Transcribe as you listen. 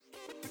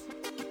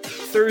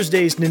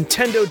Thursday's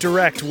Nintendo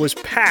Direct was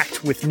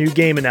packed with new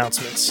game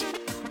announcements.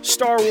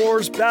 Star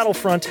Wars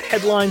Battlefront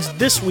headlines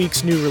this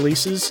week's new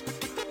releases,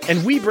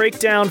 and we break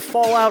down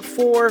Fallout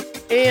 4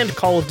 and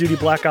Call of Duty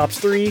Black Ops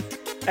 3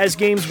 as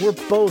games we're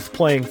both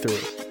playing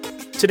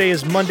through. Today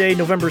is Monday,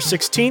 November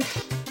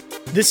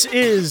 16th. This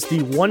is the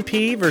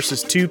 1P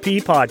versus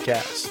 2P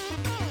podcast.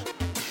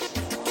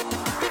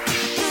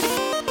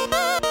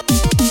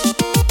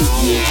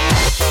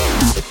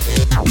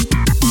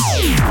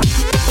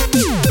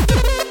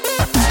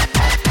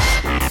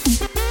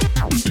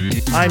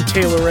 I'm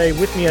Taylor Ray.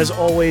 With me, as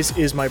always,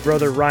 is my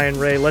brother Ryan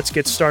Ray. Let's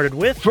get started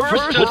with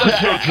First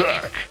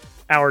Attack.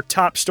 Our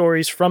top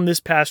stories from this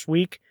past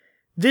week.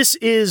 This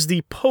is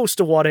the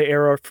post-Iwata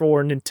era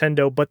for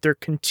Nintendo, but they're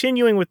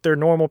continuing with their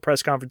normal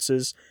press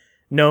conferences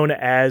known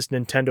as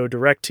Nintendo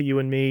Direct to you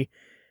and me.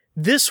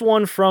 This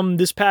one from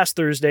this past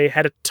Thursday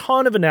had a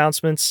ton of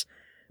announcements,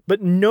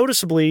 but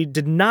noticeably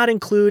did not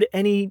include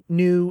any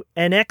new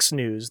NX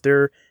news,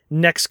 their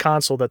next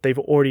console that they've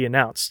already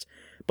announced.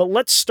 But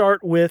let's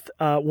start with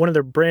one of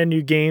their brand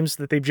new games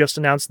that they've just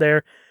announced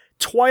there.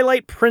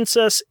 Twilight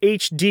Princess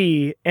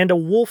HD and a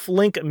Wolf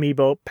Link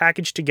amiibo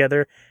packaged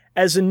together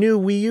as a new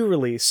Wii U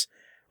release.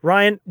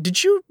 Ryan,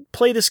 did you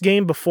play this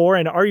game before,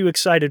 and are you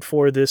excited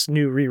for this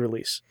new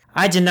re-release?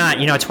 I did not.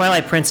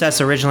 Twilight Princess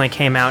originally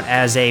came out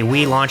as a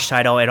Wii launch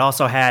title. It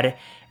also had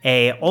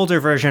an older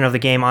version of the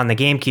game on the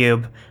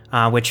GameCube,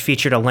 which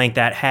featured a Link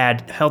that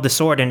held the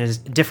sword in his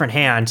different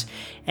hand.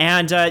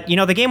 And,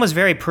 the game was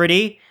very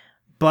pretty,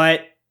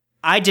 but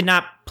I did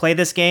not play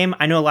this game.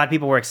 I know a lot of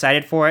people were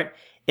excited for it.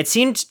 It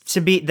seemed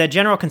to be, the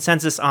general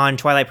consensus on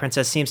Twilight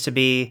Princess seems to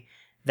be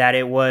that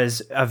it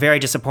was a very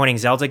disappointing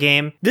Zelda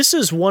game. This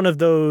is one of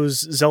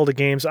those Zelda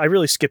games I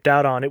really skipped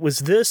out on. It was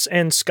this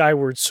and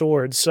Skyward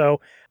Sword. So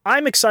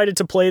I'm excited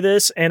to play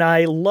this, and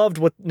I loved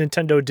what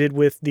Nintendo did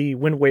with the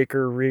Wind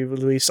Waker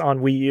re-release on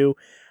Wii U.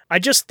 I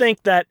just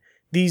think that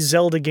these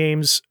Zelda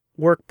games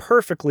work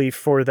perfectly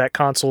for that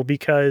console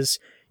because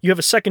you have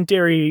a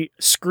secondary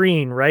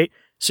screen, right?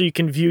 So you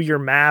can view your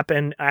map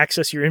and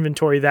access your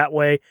inventory that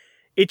way.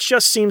 It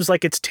just seems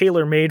like it's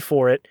tailor-made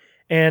for it.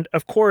 And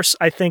of course,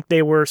 I think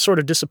they were sort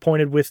of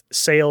disappointed with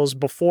sales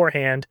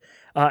beforehand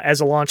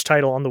as a launch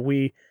title on the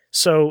Wii.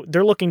 So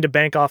they're looking to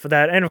bank off of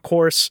that. And of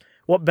course,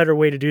 what better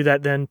way to do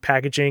that than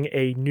packaging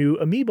a new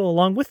amiibo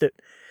along with it?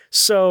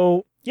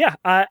 So yeah,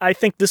 I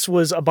think this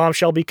was a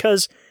bombshell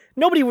because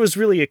nobody was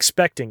really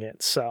expecting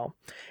it.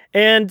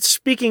 And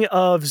speaking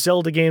of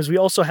Zelda games, we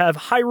also have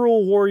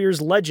Hyrule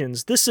Warriors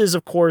Legends. This is,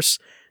 of course,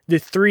 the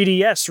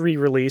 3DS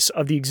re-release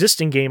of the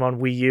existing game on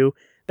Wii U.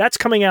 That's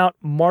coming out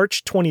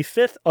March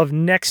 25th of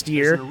next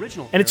year,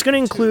 and it's going to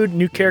include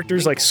new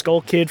characters like Skull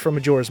Kid from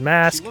Majora's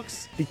Mask,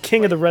 the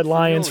King of the Red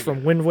Lions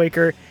from Wind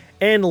Waker,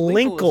 and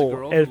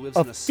Linkle,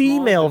 a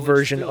female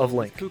version of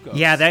Link.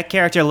 Yeah, that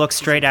character looks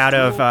straight out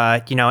of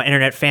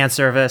internet fan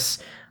service.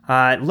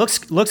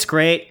 Looks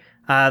great.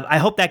 I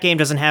hope that game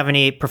doesn't have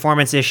any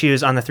performance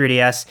issues on the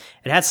 3DS.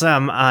 It had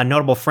some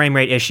notable frame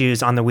rate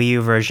issues on the Wii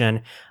U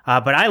version.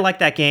 But I like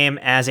that game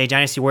as a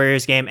Dynasty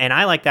Warriors game, and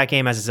I like that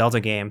game as a Zelda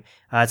game.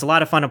 It's a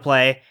lot of fun to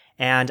play,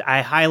 and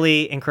I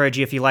highly encourage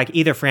you, if you like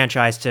either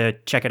franchise, to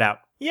check it out.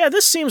 Yeah,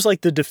 this seems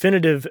like the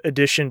definitive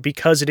edition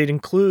because it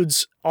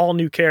includes all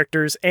new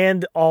characters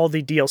and all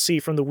the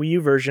DLC from the Wii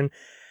U version.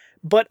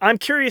 But I'm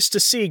curious to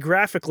see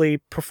graphically,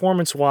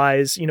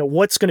 performance-wise,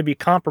 what's going to be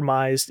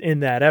compromised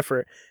in that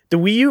effort. The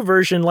Wii U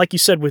version, like you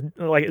said, with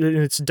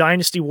in its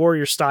Dynasty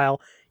Warrior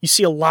style, you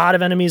see a lot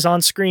of enemies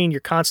on screen.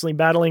 You're constantly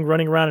battling,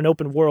 running around an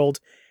open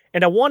world.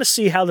 And I want to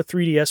see how the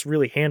 3DS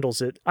really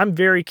handles it. I'm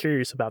very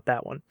curious about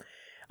that one.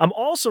 I'm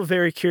also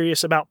very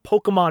curious about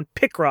Pokemon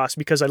Picross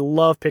because I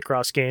love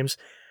Picross games.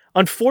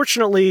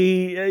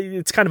 Unfortunately,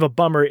 it's kind of a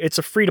bummer. It's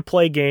a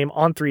free-to-play game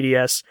on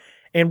 3DS,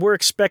 and we're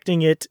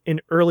expecting it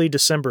in early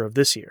December of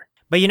this year.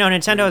 But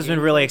Nintendo has been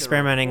really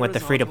experimenting with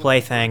the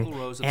free-to-play thing,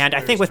 and I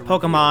think with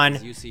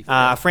Pokemon,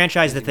 a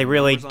franchise that they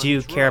really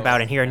do care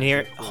about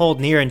and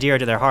hold near and dear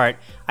to their heart,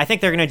 I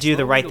think they're going to do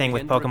the right thing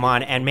with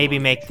Pokemon and maybe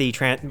make the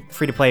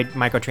free-to-play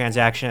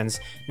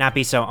microtransactions not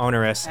be so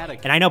onerous.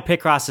 And I know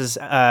Picross is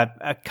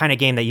a kind of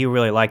game that you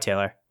really like,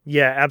 Taylor.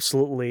 Yeah,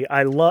 absolutely.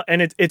 I love,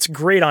 and it's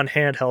great on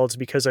handhelds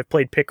because I've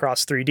played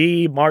Picross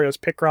 3D, Mario's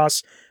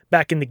Picross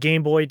back in the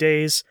Game Boy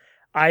days.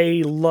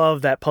 I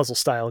love that puzzle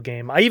style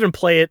game. I even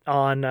play it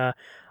on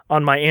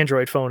my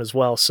Android phone as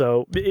well.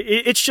 So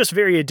it's just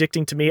very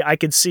addicting to me. I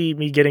could see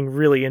me getting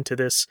really into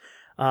this.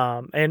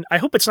 And I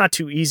hope it's not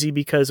too easy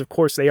because, of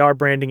course, they are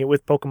branding it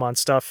with Pokemon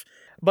stuff.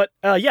 But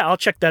yeah, I'll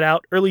check that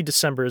out. Early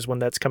December is when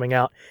that's coming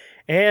out.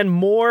 And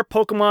more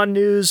Pokemon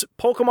news.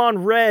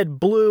 Pokemon Red,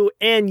 Blue,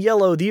 and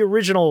Yellow, the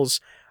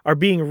originals, are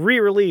being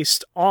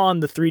re-released on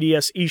the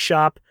 3DS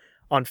eShop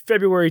on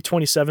February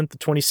 27th of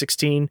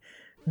 2016.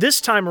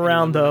 This time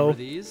around, though,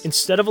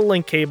 instead of a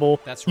link cable,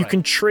 you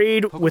can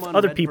trade with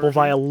other people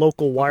via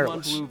local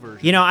wireless.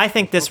 I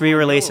think this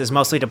re-release is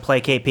mostly to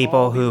placate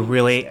people who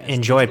really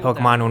enjoyed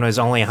Pokemon when it was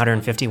only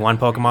 151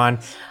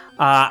 Pokemon.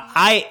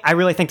 I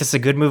really think this is a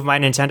good move by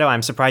Nintendo.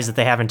 I'm surprised that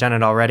they haven't done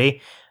it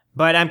already.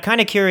 But I'm kind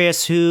of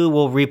curious who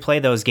will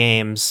replay those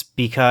games,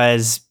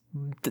 because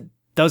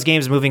those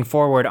games moving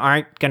forward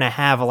aren't going to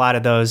have a lot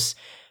of those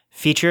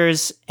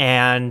features,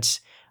 and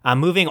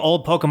moving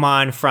old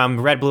Pokemon from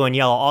Red, Blue, and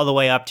Yellow all the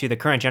way up to the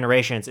current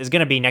generations is going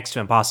to be next to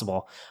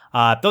impossible.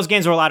 Those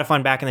games were a lot of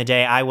fun back in the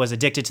day. I was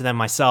addicted to them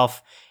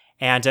myself,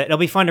 and it'll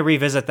be fun to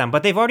revisit them.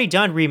 But they've already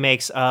done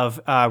remakes of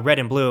Red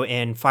and Blue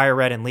in Fire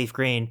Red and Leaf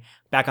Green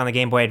back on the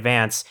Game Boy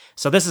Advance.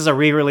 So this is a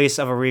re-release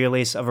of a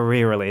re-release of a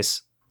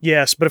re-release.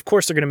 Yes, but of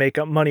course they're going to make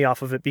up money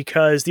off of it,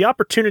 because the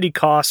opportunity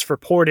cost for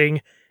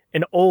porting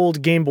an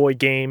old Game Boy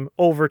game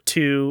over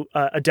to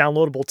a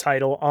downloadable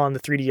title on the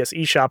 3DS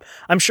eShop,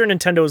 I'm sure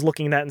Nintendo is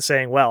looking at that and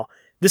saying, well,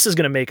 this is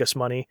going to make us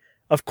money.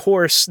 Of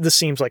course, this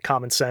seems like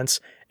common sense.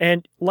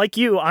 And like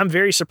you, I'm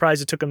very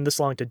surprised it took them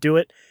this long to do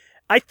it.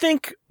 I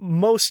think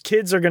most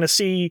kids are going to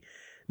see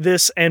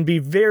this and be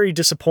very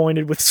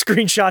disappointed with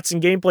screenshots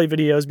and gameplay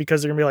videos,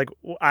 because they're going to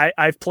be like,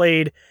 I've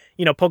played,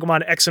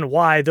 Pokemon X and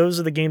Y. Those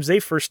are the games they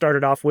first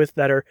started off with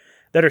that are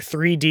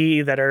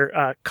 3D, that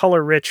are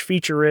color rich,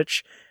 feature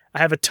rich. I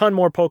have a ton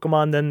more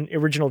Pokemon than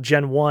original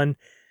Gen 1.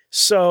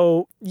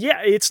 So,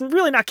 yeah, it's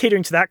really not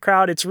catering to that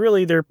crowd. It's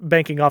really, they're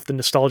banking off the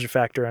nostalgia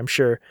factor, I'm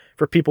sure,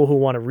 for people who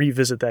want to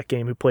revisit that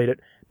game, who played it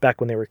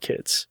back when they were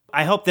kids.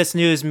 I hope this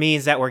news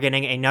means that we're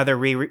getting another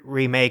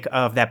remake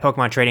of that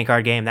Pokemon trading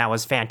card game that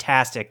was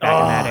fantastic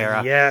back in that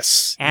era.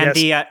 Yes. And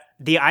yes.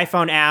 The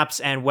iPhone apps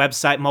and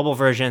website mobile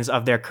versions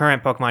of their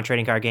current Pokemon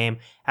trading card game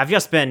have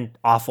just been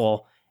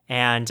awful.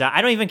 And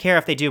I don't even care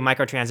if they do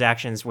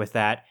microtransactions with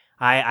that.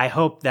 I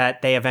hope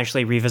that they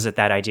eventually revisit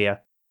that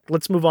idea.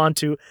 Let's move on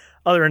to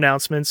other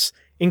announcements,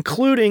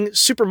 including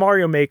Super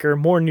Mario Maker.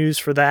 More news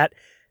for that.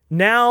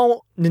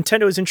 Now,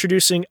 Nintendo is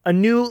introducing a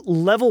new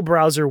level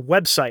browser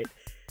website.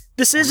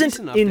 This isn't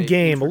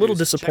in-game, a little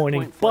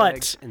disappointing,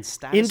 but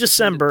in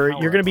December,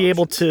 you're going to be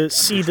able to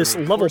see this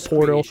level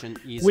portal,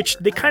 which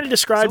they kind of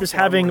described as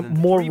having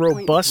more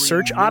robust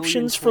search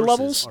options for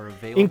levels,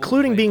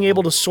 including being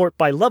able to sort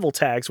by level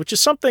tags, which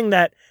is something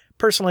that,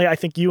 personally, I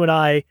think you and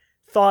I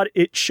thought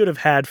it should have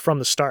had from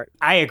the start.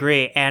 I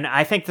agree, and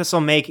I think this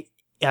will make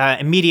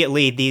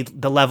immediately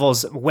the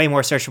levels way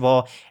more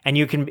searchable, and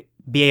you can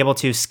be able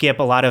to skip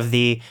a lot of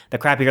the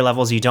crappier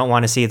levels you don't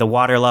want to see, the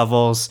water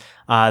levels,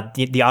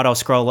 the auto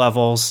scroll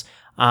levels.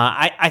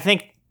 I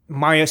think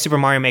Super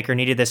Mario Maker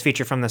needed this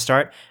feature from the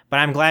start, but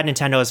I'm glad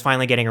Nintendo is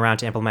finally getting around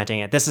to implementing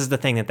it. This is the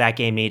thing that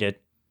game needed.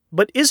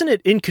 But isn't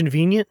it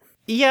inconvenient?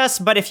 Yes,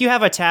 but if you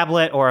have a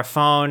tablet or a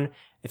phone,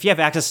 if you have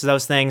access to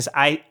those things,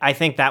 I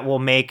think that will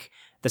make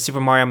the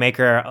Super Mario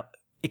Maker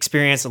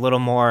experience a little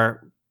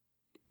more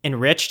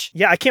enriched.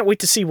 Yeah, I can't wait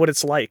to see what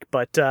it's like,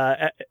 but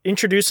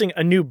introducing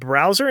a new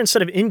browser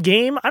instead of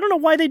in-game, I don't know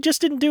why they just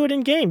didn't do it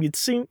in-game. It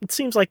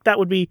seems like that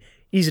would be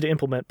easy to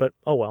implement, but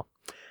oh well.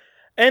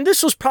 And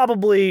this was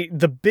probably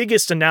the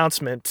biggest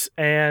announcement,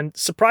 and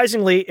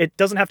surprisingly, it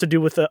doesn't have to do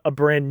with a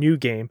brand new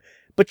game,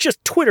 but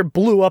just Twitter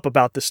blew up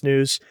about this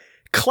news.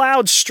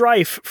 Cloud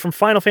Strife from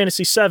Final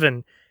Fantasy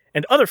VII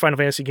and other Final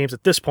Fantasy games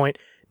at this point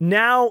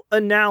now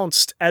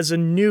announced as a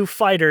new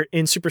fighter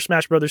in Super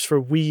Smash Bros.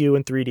 For Wii U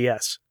and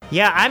 3DS.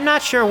 Yeah, I'm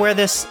not sure where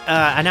this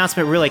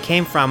announcement really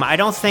came from. I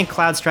don't think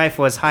Cloud Strife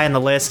was high on the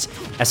list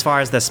as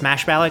far as the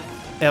Smash ballot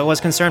was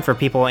concerned for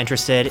people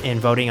interested in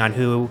voting on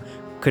who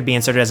could be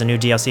inserted as a new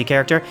DLC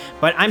character.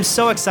 But I'm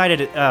so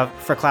excited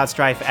for Cloud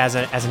Strife as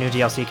a new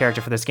DLC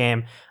character for this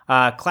game.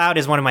 Cloud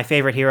is one of my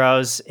favorite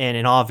heroes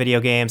in all video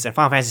games, and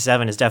Final Fantasy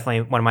VII is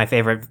definitely one of my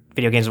favorite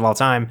video games of all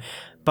time.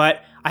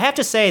 But I have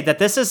to say that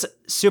this is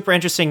super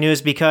interesting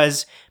news,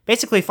 because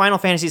basically Final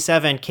Fantasy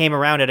VII came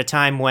around at a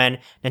time when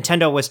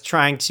Nintendo was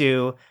trying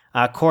to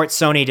court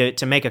Sony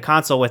to make a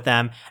console with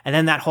them, and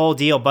then that whole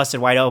deal busted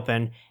wide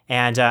open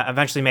and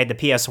eventually made the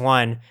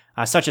PS1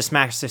 such a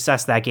smash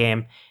success, that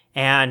game.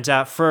 And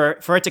for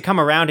it to come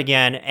around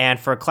again and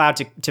for Cloud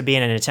to be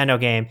in a Nintendo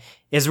game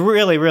is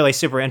really, really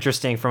super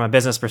interesting from a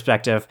business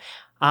perspective.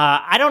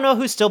 I don't know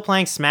who's still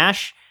playing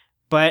Smash,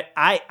 but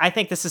I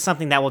think this is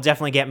something that will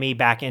definitely get me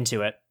back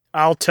into it.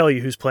 I'll tell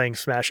you who's playing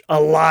Smash.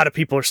 A lot of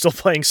people are still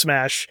playing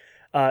Smash,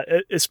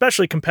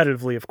 especially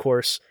competitively, of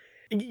course.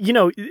 You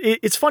know,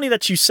 it's funny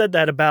that you said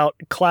that about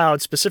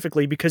Cloud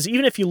specifically, because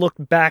even if you look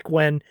back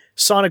when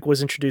Sonic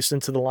was introduced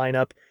into the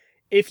lineup,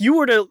 if you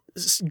were to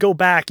go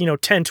back,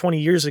 10, 20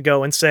 years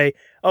ago and say,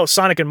 oh,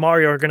 Sonic and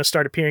Mario are going to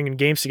start appearing in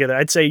games together,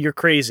 I'd say you're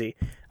crazy.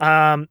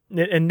 And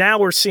now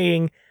we're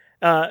seeing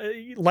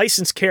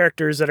licensed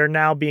characters that are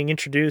now being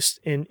introduced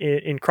in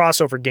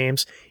crossover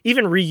games.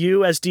 Even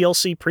Ryu as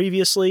DLC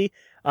previously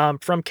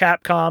from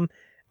Capcom.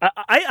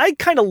 I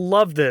kind of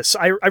love this.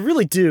 I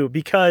really do,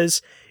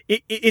 because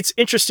it's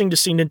interesting to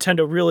see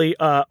Nintendo really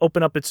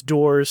open up its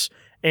doors,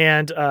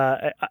 and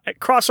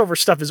crossover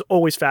stuff is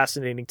always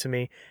fascinating to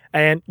me.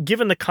 And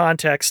given the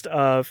context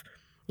of,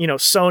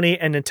 Sony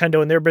and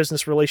Nintendo and their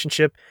business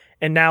relationship,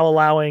 and now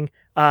allowing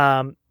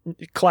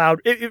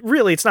Cloud,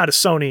 it's not a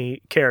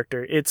Sony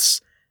character.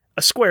 It's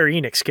a Square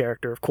Enix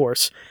character, of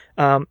course.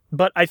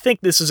 But I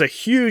think this is a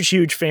huge,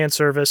 huge fan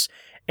service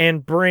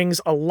and brings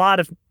a lot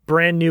of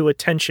brand new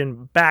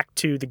attention back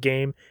to the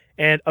game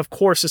And of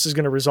course, this is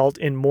going to result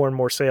in more and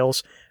more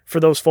sales for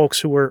those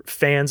folks who were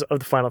fans of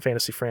the Final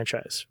Fantasy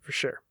franchise, for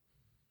sure.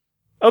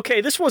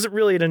 Okay, this wasn't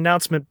really an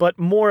announcement, but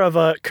more of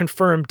a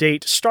confirmed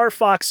date. Star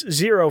Fox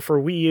Zero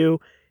for Wii U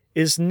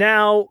is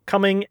now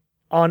coming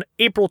on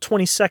April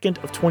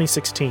 22nd of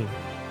 2016.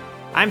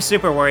 I'm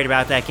super worried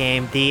about that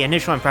game. The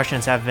initial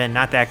impressions have been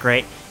not that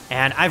great,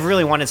 and I've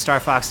really wanted Star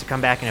Fox to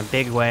come back in a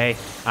big way.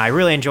 I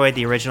really enjoyed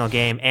the original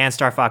game and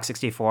Star Fox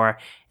 64,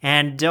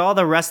 and all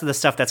the rest of the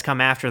stuff that's come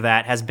after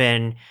that has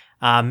been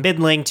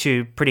middling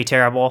to pretty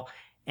terrible.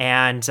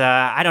 And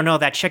I don't know,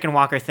 that Chicken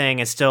Walker thing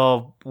is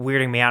still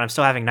weirding me out. I'm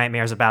still having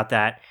nightmares about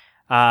that.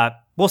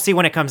 We'll see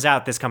when it comes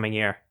out this coming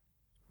year.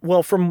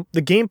 Well, from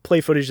the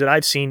gameplay footage that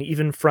I've seen,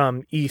 even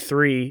from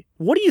E3,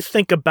 what do you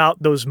think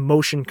about those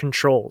motion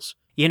controls?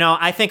 You know,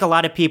 I think a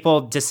lot of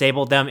people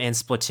disabled them in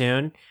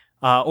Splatoon,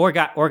 or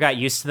got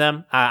used to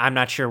them. I'm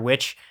not sure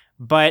which,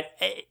 but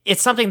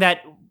it's something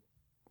that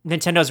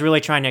Nintendo's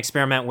really trying to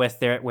experiment with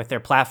their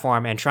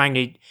platform and trying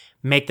to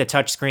make the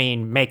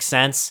touchscreen make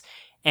sense.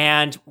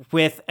 And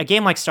with a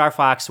game like Star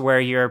Fox, where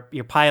you're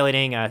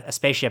piloting a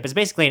spaceship, it's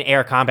basically an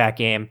air combat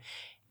game.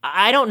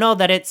 I don't know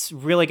that it's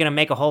really going to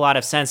make a whole lot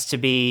of sense to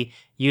be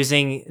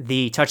using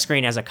the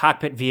touchscreen as a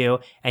cockpit view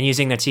and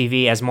using the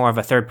TV as more of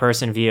a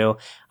third-person view.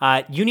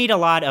 You need a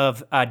lot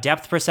of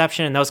depth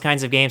perception in those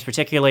kinds of games,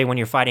 particularly when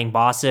you're fighting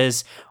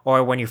bosses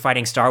or when you're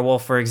fighting Star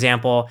Wolf, for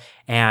example,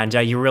 and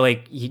you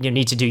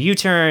need to do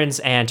U-turns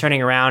and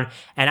turning around.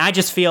 And I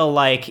just feel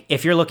like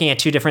if you're looking at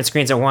two different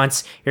screens at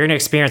once, you're going to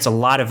experience a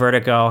lot of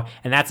vertigo,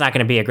 and that's not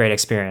going to be a great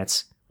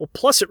experience. Well,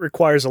 plus it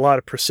requires a lot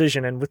of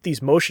precision, and with these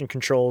motion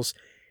controls,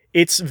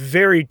 it's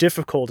very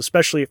difficult,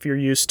 especially if you're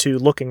used to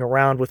looking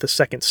around with a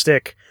second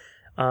stick.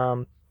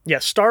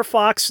 Star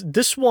Fox,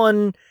 this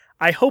one,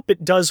 I hope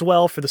it does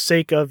well for the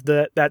sake of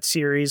that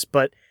series,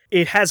 but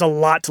it has a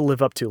lot to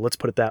live up to, let's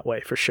put it that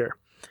way, for sure.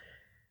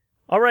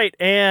 All right,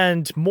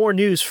 and more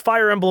news.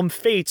 Fire Emblem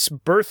Fates,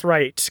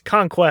 Birthright,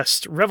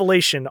 Conquest,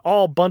 Revelation,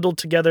 all bundled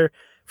together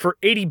for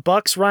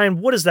 $80.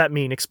 Ryan, what does that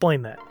mean?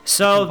 Explain that.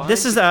 So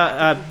this is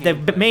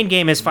the main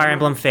game is Fire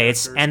Emblem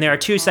Fates, and there are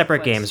two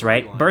separate games,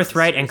 right?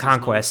 Birthright and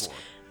Conquest.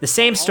 The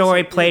same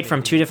story played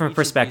from two different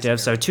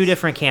perspectives, so two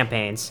different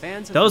campaigns.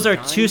 Those are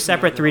two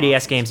separate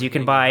 3DS games you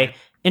can buy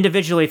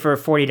individually for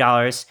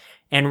 $40.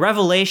 And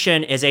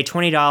Revelation is a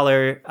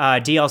 $20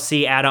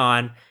 DLC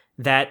add-on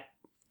that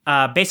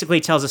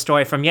basically tells a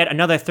story from yet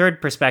another third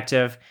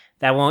perspective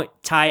that won't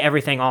tie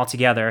everything all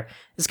together.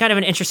 It's kind of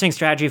an interesting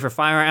strategy for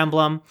Fire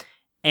Emblem.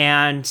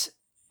 And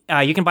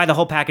you can buy the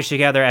whole package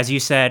together, as you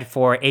said,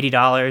 for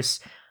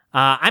 $80.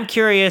 I'm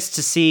curious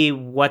to see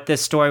what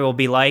this story will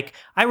be like.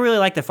 I really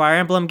like the Fire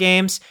Emblem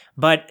games,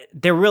 but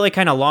they're really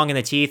kind of long in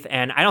the teeth,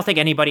 and I don't think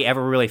anybody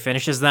ever really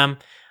finishes them.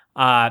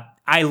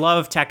 I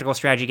love tactical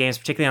strategy games,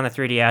 particularly on the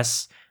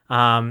 3DS.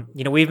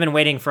 We've been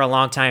waiting for a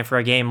long time for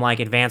a game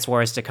like Advance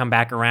Wars to come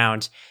back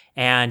around.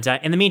 And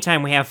in the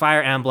meantime, we have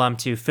Fire Emblem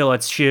to fill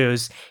its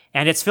shoes,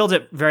 and it's filled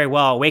it very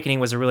well. Awakening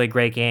was a really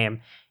great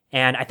game.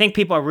 And I think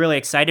people are really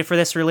excited for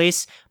this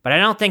release, but I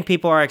don't think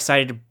people are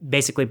excited to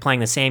basically playing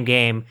the same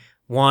game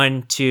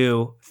 1,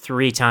 2,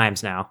 3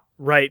 times now.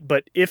 Right,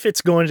 but if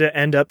it's going to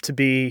end up to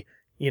be,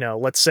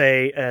 let's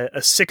say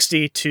a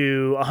 60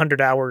 to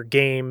 100 hour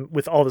game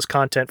with all this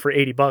content for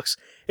 $80,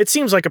 it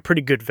seems like a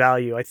pretty good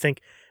value. I think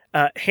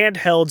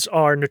handhelds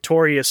are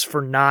notorious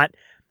for not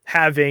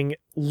having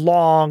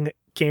long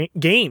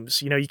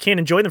games. You can't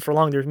enjoy them for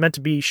long. They're meant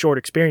to be short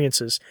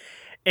experiences.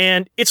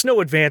 And it's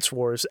no Advance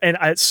Wars, and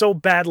so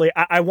badly,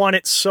 I want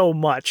it so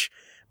much,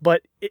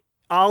 but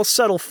I'll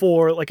settle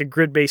for like a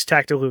grid-based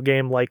tactical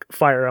game like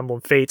Fire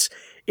Emblem Fates.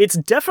 It's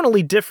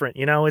definitely different,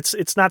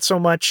 it's not so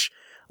much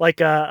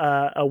like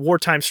a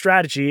wartime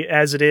strategy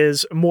as it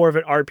is more of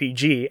an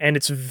RPG, and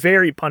it's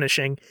very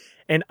punishing,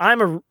 and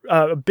I'm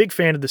a big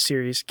fan of the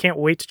series. Can't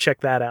wait to check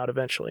that out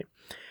eventually.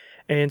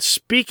 And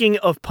speaking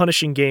of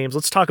punishing games,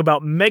 let's talk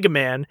about Mega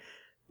Man.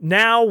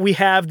 Now we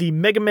have the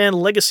Mega Man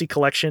Legacy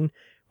Collection,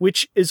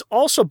 which is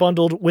also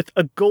bundled with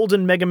a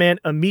Golden Mega Man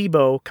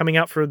Amiibo coming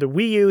out for the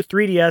Wii U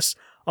 3DS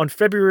on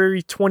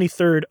February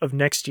 23rd of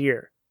next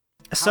year.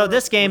 So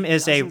this game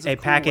is a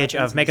package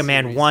of Mega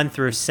Man 1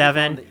 through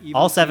 7,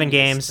 all 7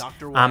 games.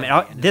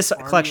 This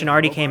collection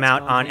already came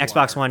out on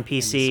Xbox One,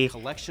 PC,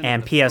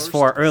 and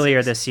PS4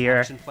 earlier this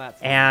year,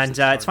 and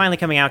it's finally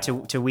coming out to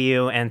Wii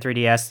U and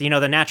 3DS,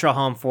 the natural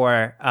home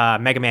for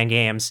Mega Man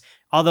games.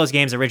 All those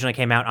games originally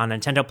came out on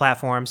Nintendo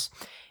platforms.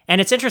 And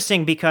it's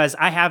interesting because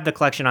I have the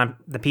collection on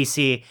the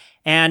PC,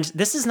 and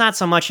this is not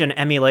so much an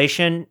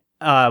emulation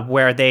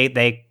where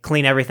they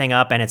clean everything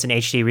up and it's an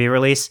HD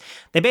re-release.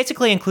 They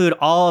basically include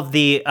all of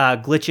the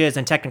glitches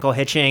and technical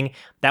hitching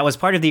that was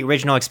part of the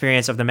original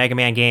experience of the Mega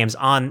Man games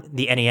on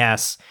the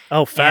NES.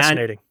 Oh,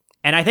 fascinating.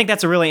 And I think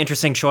that's a really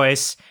interesting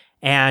choice,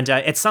 and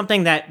it's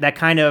something that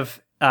kind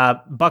of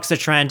bucks the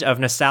trend of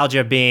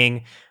nostalgia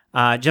being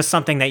just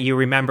something that you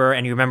remember,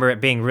 and you remember it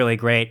being really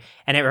great.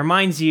 And it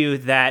reminds you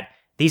that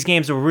these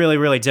games were really,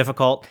 really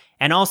difficult,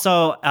 and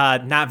also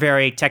not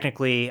very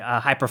technically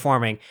high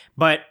performing.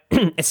 But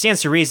it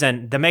stands to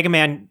reason the Mega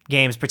Man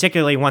games,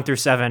 particularly 1 through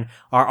 7,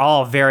 are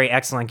all very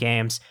excellent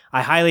games.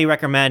 I highly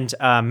recommend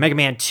Mega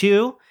Man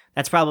 2.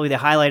 That's probably the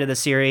highlight of the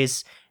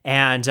series.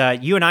 And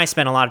you and I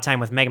spent a lot of time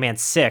with Mega Man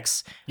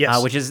 6,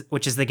 Yes.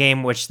 which is the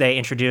game which they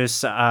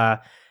introduce.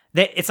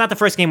 It's not the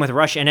first game with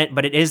Rush in it,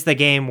 but it is the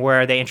game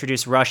where they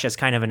introduce Rush as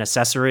kind of an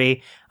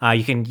accessory.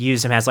 You can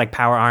use him as like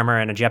power armor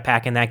and a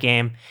jetpack in that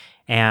game.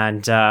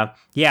 And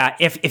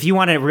if you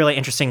want a really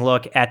interesting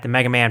look at the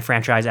Mega Man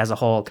franchise as a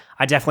whole,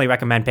 I definitely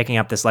recommend picking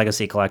up this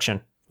Legacy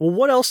Collection. Well,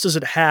 what else does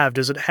it have?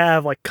 Does it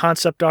have like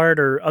concept art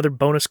or other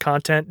bonus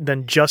content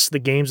than just the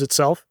games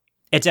itself?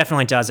 It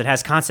definitely does. It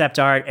has concept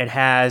art. It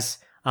has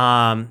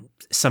some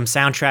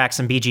soundtracks,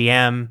 some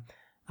BGM,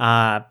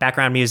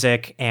 background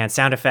music, and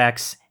sound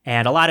effects,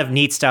 and a lot of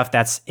neat stuff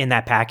that's in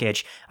that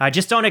package.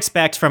 Just don't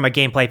expect from a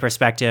gameplay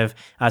perspective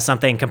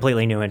something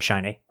completely new and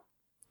shiny.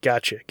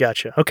 Gotcha.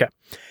 Okay.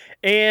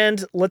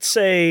 And let's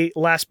say,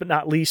 last but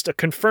not least, a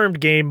confirmed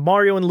game,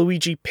 Mario &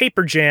 Luigi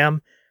Paper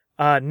Jam,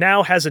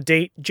 now has a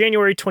date,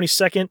 January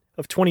 22nd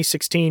of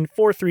 2016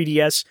 for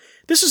 3DS.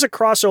 This is a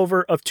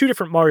crossover of two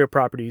different Mario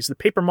properties, the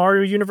Paper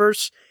Mario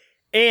universe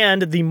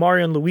and the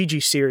Mario &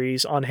 Luigi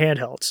series on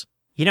handhelds.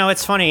 You know,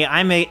 it's funny.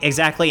 I'm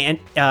exactly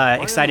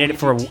excited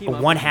for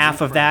one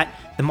half of that.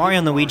 The Mario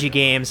and Luigi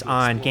games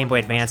on Game Boy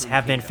Advance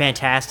have been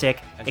fantastic,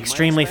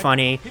 extremely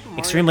funny,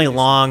 extremely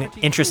long,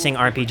 interesting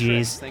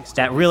RPGs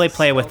that really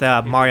play with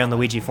the Mario and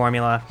Luigi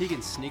formula.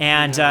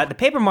 And the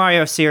Paper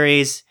Mario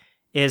series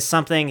is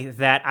something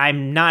that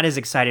I'm not as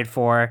excited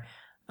for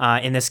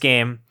in this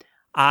game.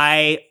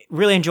 I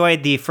really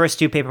enjoyed the first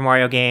two Paper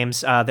Mario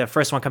games, the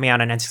first one coming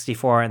out on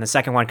N64 and the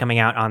second one coming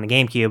out on the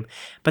GameCube.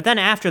 But then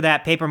after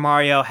that, Paper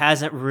Mario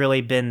hasn't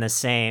really been the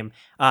same.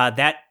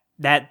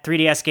 That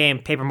 3DS game,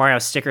 Paper Mario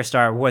Sticker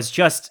Star, was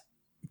just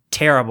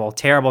terrible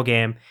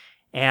game.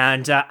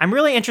 And I'm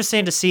really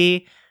interested to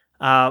see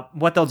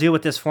what they'll do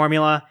with this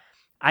formula.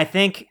 I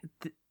think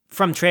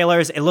from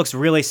trailers, it looks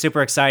really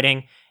super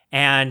exciting.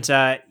 And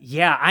I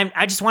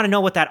just want to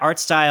know what that art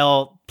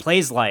style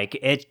plays like.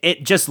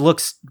 It just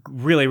looks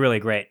really, really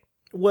great.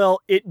 Well,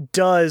 it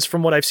does,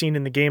 from what I've seen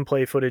in the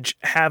gameplay footage,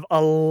 have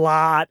a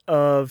lot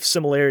of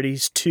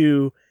similarities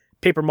to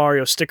Paper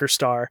Mario Sticker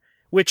Star,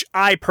 which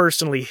I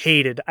personally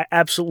hated. I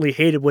absolutely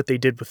hated what they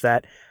did with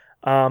that.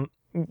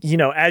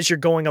 As you're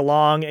going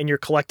along and you're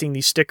collecting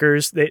these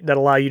stickers that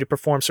allow you to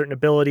perform certain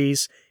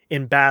abilities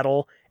in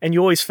battle, and you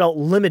always felt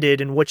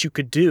limited in what you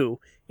could do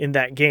in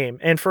that game.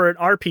 And for an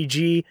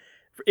RPG,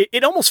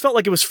 it almost felt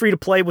like it was free to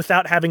play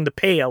without having the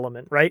pay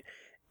element, right?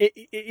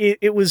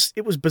 It was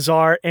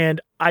bizarre, and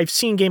I've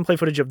seen gameplay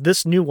footage of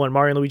this new one,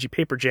 Mario & Luigi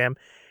Paper Jam,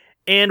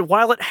 and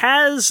while it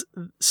has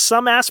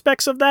some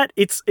aspects of that,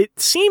 it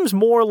seems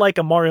more like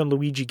a Mario &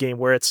 Luigi game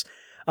where it's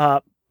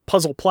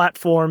puzzle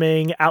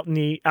platforming out in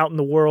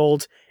the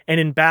world, and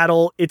in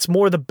battle, it's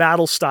more the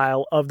battle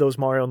style of those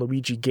Mario &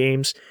 Luigi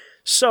games.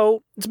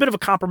 So it's a bit of a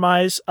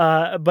compromise,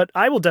 but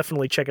I will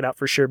definitely check it out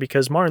for sure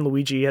because Mario &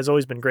 Luigi has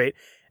always been great.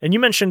 And you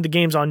mentioned the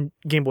games on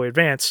Game Boy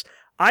Advance.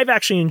 I've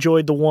actually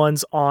enjoyed the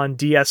ones on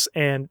DS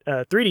and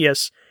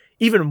 3DS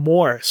even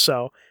more,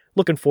 so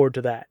looking forward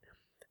to that.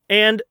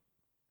 And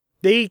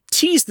they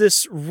teased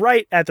this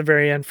right at the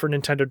very end for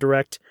Nintendo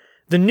Direct.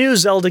 The new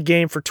Zelda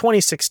game for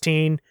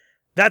 2016,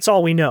 that's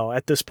all we know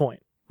at this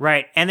point.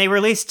 Right, and they've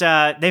released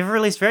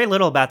very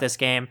little about this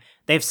game.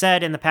 They've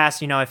said in the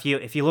past, if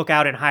you look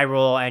out in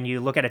Hyrule and you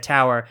look at a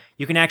tower,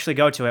 you can actually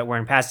go to it, where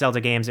in past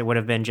Zelda games it would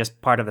have been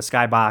just part of the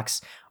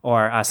skybox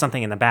or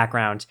something in the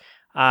background.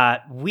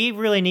 We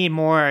really need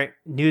more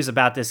news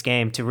about this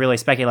game to really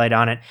speculate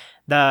on it.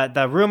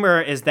 The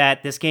rumor is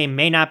that this game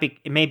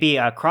may be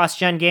a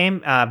cross-gen game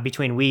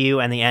between Wii U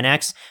and the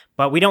NX,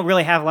 but we don't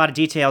really have a lot of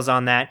details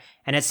on that,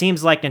 and it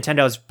seems like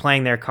Nintendo's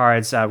playing their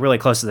cards really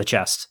close to the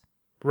chest.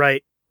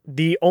 Right.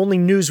 The only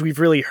news we've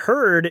really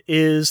heard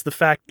is the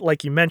fact,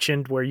 like you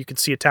mentioned, where you can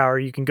see a tower,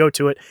 you can go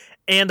to it,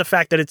 and the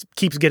fact that it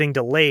keeps getting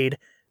delayed.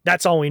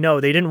 That's all we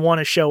know. They didn't want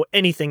to show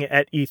anything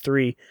at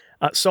E3.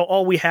 So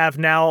all we have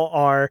now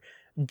are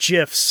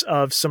GIFs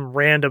of some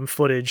random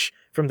footage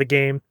from the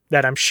game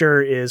that I'm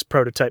sure is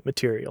prototype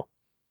material.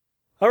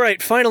 All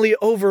right, finally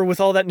over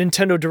with all that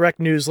Nintendo Direct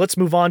news. Let's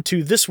move on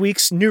to this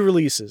week's new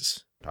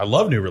releases. I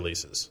love new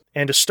releases.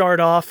 And to start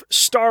off,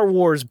 Star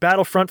Wars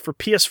Battlefront for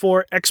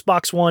PS4,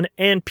 Xbox One,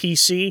 and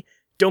PC.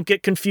 Don't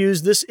get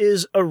confused, this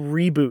is a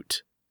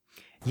reboot.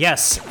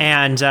 Yes,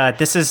 and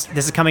this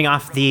is coming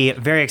off the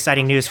very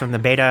exciting news from the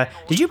beta.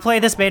 Did you play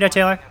this beta,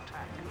 Taylor?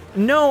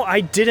 No,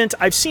 I didn't.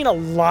 I've seen a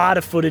lot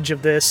of footage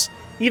of this,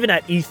 even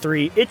at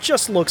E3. It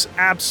just looks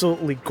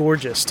absolutely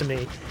gorgeous to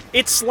me.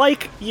 It's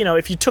like,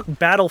 if you took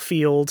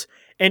Battlefield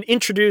and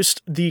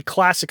introduced the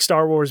classic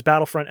Star Wars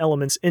Battlefront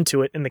elements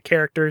into it and the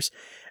characters.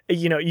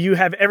 You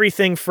have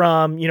everything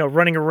from,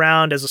 running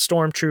around as a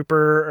stormtrooper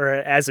or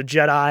as a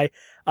Jedi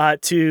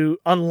to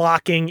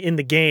unlocking in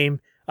the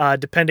game,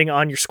 depending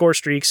on your score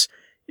streaks,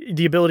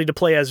 the ability to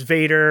play as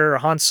Vader or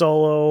Han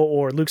Solo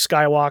or Luke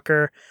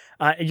Skywalker.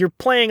 You're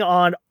playing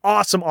on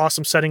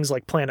awesome settings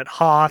like Planet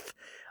Hoth.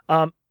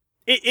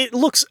 It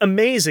looks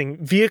amazing.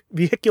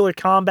 Vehicular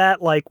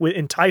combat like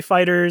in TIE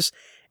fighters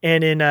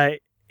and in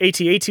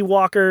AT-AT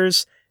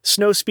walkers,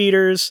 snow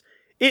speeders.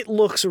 It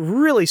looks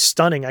really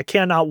stunning. I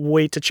cannot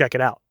wait to check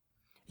it out.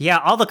 Yeah,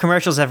 all the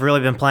commercials have really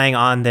been playing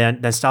on the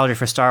nostalgia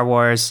for Star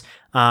Wars.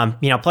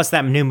 Plus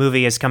that new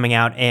movie is coming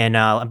out in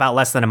about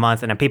less than a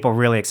month, and people are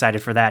really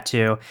excited for that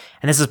too.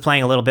 And this is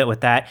playing a little bit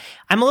with that.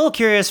 I'm a little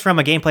curious from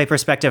a gameplay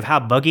perspective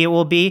how buggy it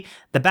will be.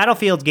 The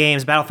Battlefield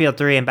games, Battlefield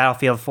 3 and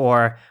Battlefield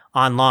 4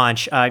 on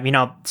launch,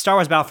 Star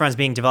Wars Battlefront is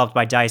being developed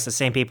by DICE, the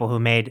same people who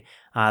made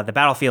the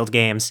Battlefield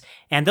games.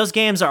 And those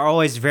games are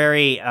always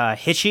very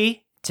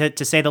hitchy,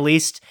 to say the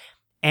least.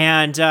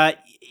 And,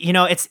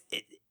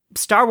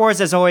 Star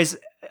Wars is always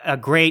a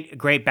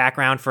great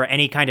background for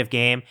any kind of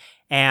game.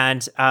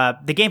 And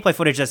the gameplay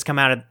footage that's come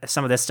out of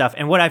some of this stuff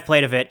and what I've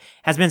played of it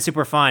has been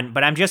super fun.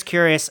 But I'm just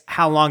curious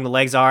how long the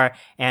legs are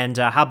and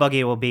how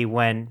buggy it will be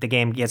when the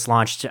game gets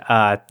launched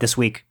this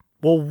week.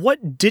 Well,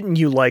 what didn't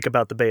you like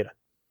about the beta?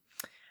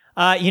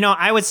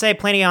 I would say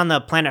playing on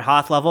the Planet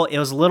Hoth level, it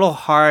was a little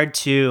hard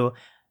to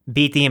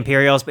beat the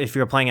Imperials if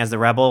you were playing as the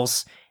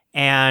Rebels.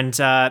 And,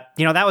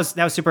 that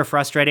was super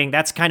frustrating.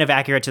 That's kind of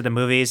accurate to the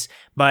movies.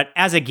 But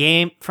as a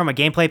game, from a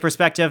gameplay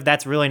perspective,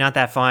 that's really not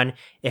that fun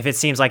if it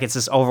seems like it's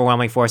this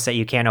overwhelming force that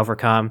you can't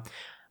overcome.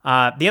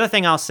 The other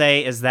thing I'll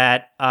say is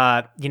that,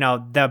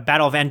 the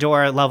Battle of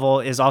Endor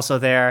level is also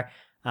there.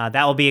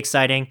 That will be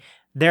exciting.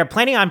 They're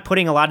planning on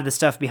putting a lot of the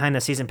stuff behind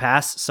the season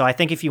pass. So I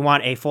think if you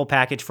want a full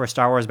package for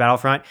Star Wars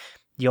Battlefront,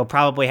 you'll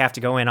probably have to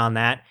go in on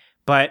that.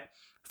 But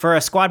for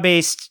a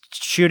squad-based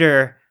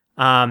shooter,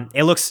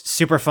 it looks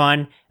super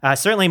fun.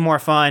 Certainly more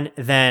fun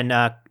than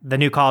the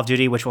new Call of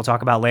Duty, which we'll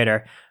talk about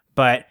later.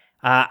 But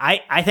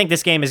I think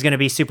this game is going to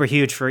be super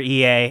huge for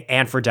EA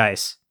and for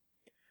DICE.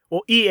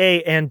 Well,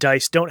 EA and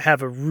DICE don't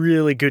have a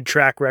really good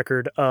track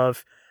record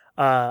of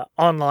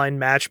online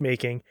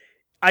matchmaking.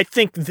 I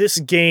think this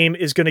game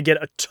is going to get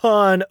a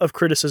ton of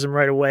criticism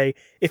right away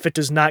if it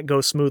does not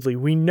go smoothly.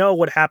 We know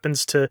what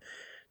happens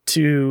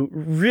to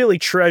really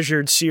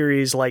treasured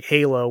series like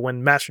Halo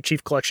when Master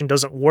Chief Collection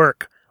doesn't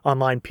work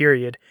online,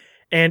 period.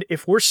 And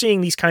if we're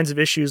seeing these kinds of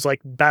issues like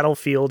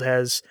Battlefield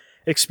has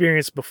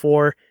experienced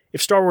before,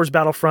 if Star Wars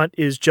Battlefront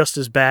is just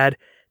as bad,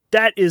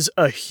 that is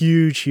a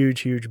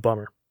huge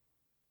bummer.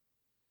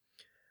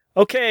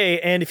 Okay,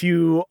 and if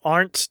you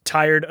aren't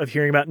tired of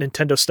hearing about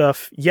Nintendo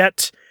stuff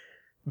yet,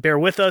 bear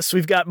with us.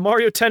 We've got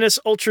Mario Tennis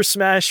Ultra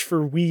Smash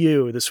for Wii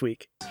U this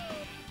week.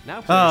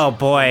 Oh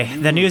boy,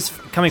 the news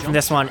coming from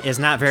this one is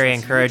not very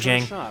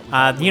encouraging.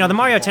 The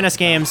Mario Tennis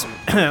games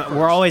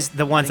were always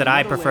the ones that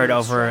I preferred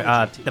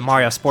over the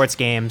Mario sports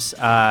games.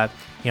 The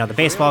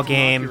baseball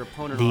game,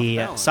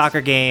 the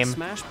soccer game,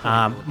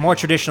 more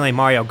traditionally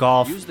Mario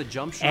Golf.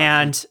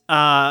 And,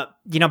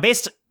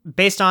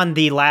 based on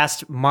the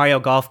last Mario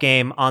Golf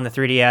game on the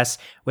 3DS,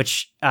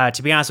 which,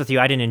 to be honest with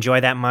you, I didn't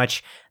enjoy that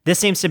much, this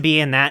seems to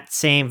be in that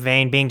same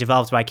vein, being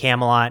developed by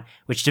Camelot,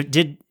 which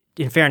did,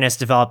 in fairness,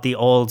 develop the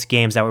old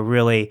games that were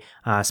really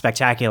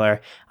spectacular.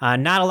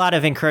 Not a lot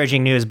of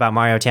encouraging news about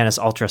Mario Tennis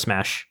Ultra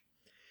Smash.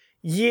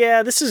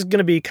 Yeah, this is going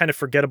to be kind of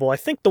forgettable. I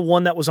think the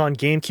one that was on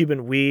GameCube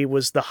and Wii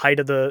was the height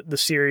of the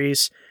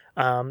series.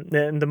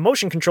 And the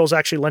motion controls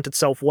actually lent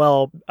itself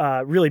well,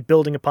 really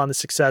building upon the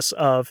success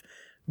of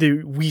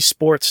the Wii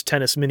Sports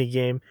tennis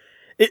minigame.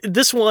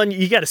 This one,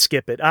 you got to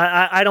skip it.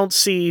 I don't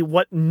see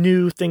what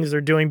new things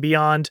they're doing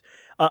beyond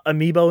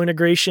amiibo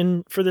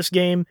integration for this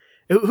game.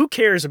 Who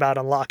cares about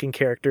unlocking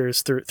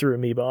characters through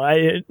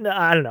amiibo?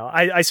 I don't know.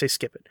 I say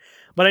skip it.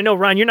 But I know,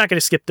 Ryan, you're not going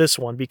to skip this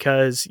one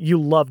because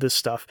you love this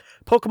stuff.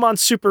 Pokemon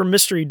Super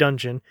Mystery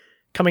Dungeon,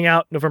 coming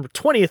out November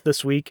 20th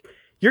this week.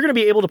 You're going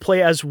to be able to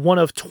play as one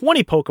of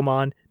 20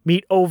 Pokemon,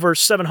 meet over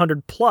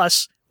 700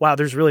 plus. Wow,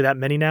 there's really that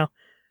many now?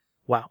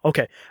 Wow,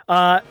 okay.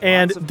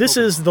 And this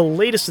is the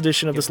latest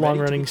edition of this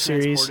long-running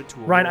series.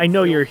 Ryan, I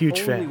know you're a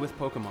huge fan.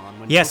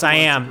 Yes, I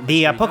am.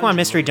 The Pokemon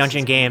Mystery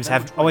Dungeon games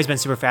have always been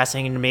super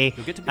fascinating to me.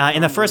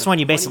 In the first one,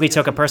 you basically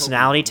took a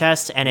personality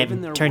test, and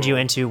it turned you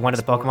into one of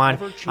the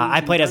Pokemon.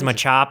 I played as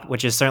Machop,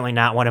 which is certainly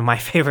not one of my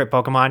favorite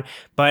Pokemon,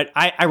 but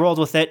I rolled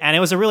with it, and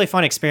it was a really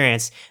fun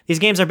experience. These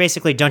games are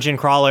basically dungeon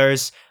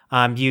crawlers.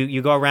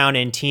 You go around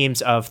in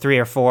teams of 3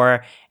 or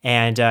 4,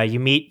 and you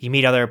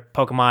meet other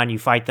Pokemon, you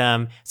fight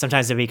them.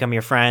 Sometimes they become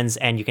your friends,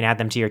 and you can add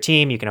them to your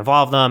team. You can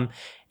evolve them,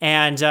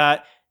 and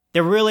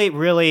they're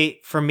really,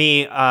 for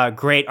me,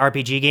 great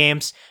RPG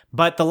games.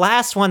 But the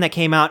last one that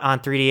came out on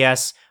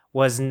 3DS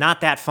was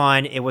not that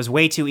fun. It was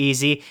way too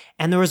easy,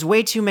 and there was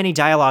way too many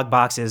dialogue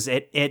boxes.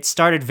 It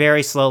started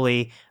very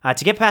slowly.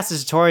 To get past the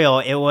tutorial,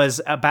 it was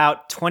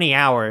about 20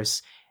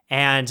 hours.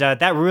 And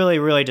that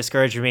really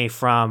discouraged me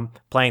from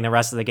playing the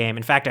rest of the game.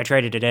 In fact, I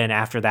traded it in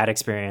after that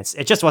experience.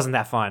 It just wasn't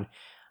that fun.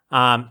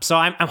 So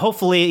I'm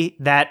hopefully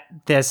that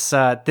this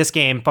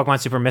game, Pokemon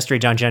Super Mystery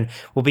Dungeon,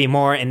 will be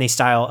more in the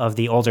style of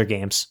the older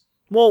games.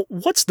 Well,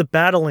 what's the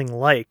battling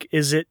like?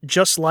 Is it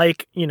just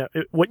like,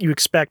 what you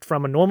expect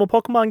from a normal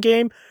Pokemon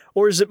game?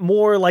 Or is it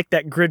more like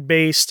that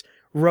grid-based,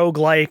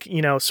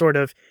 roguelike, sort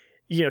of,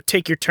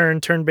 take your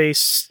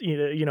turn-based,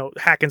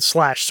 hack and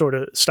slash sort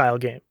of style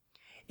game.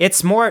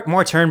 It's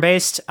more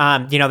turn-based.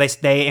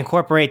 They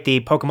incorporate the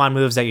Pokemon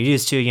moves that you're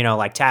used to,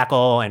 like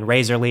Tackle and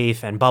Razor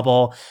Leaf and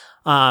Bubble.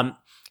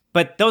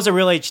 But those are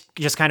really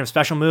just kind of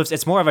special moves.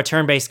 It's more of a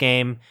turn-based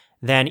game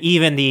than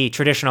even the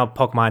traditional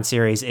Pokemon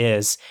series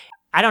is.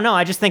 I don't know.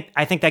 I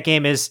think that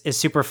game is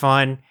super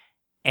fun,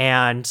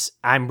 and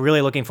I'm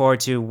really looking forward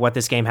to what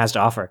this game has to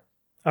offer.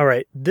 All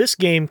right, this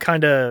game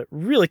kind of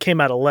really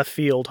came out of left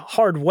field.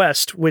 Hard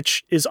West,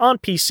 which is on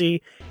PC,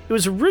 it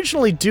was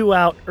originally due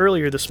out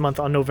earlier this month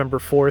on November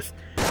 4th,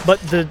 but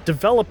the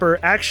developer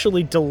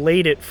actually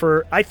delayed it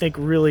for, I think,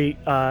 really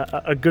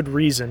a good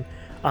reason,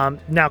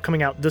 now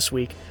coming out this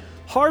week.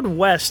 Hard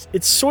West,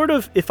 it's sort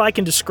of, if I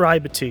can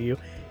describe it to you,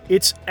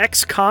 it's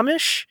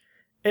XCOM-ish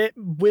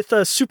with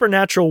a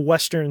supernatural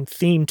Western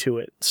theme to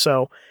it.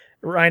 So,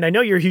 Ryan, I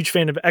know you're a huge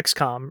fan of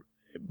XCOM,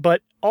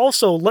 but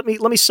also let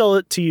me sell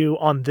it to you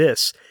on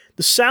this.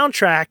 The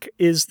soundtrack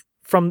is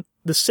from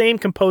the same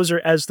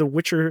composer as the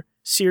Witcher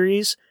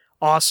series.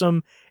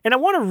 Awesome. And I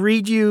want to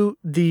read you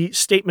the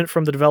statement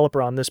from the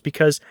developer on this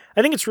because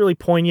I think it's really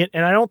poignant,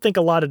 and I don't think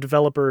a lot of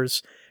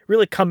developers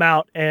really come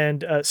out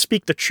and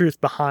speak the truth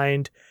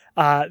behind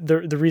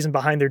the reason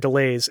behind their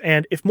delays.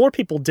 And if more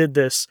people did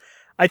this,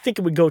 I think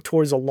it would go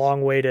towards a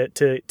long way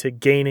to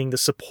gaining the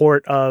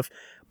support of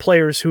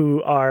players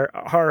who are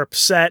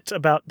upset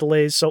about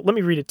delays. So let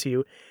me read it to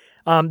you.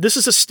 This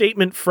is a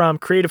statement from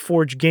Creative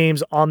Forge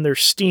Games on their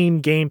Steam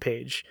game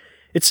page.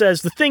 It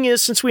says, "The thing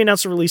is, since we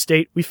announced the release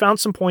date, we found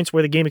some points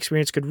where the game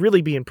experience could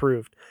really be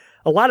improved.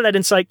 A lot of that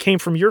insight came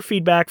from your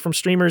feedback from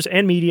streamers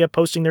and media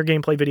posting their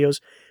gameplay videos.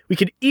 We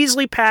could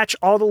easily patch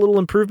all the little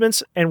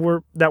improvements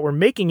that we're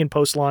making in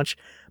post-launch,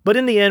 but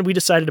in the end, we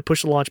decided to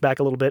push the launch back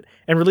a little bit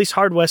and release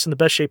Hard West in the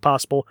best shape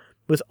possible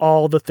with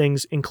all the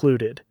things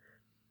included."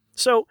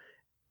 So,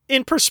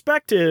 in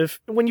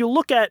perspective, when you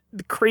look at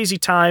the crazy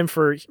time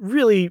for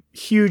really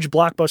huge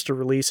blockbuster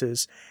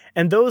releases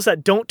and those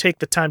that don't take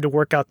the time to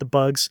work out the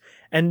bugs,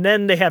 and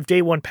then they have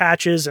day one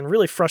patches and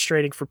really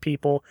frustrating for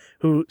people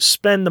who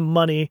spend the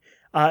money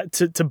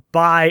to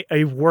buy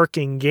a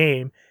working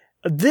game.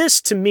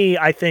 This, to me,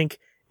 I think,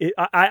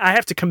 I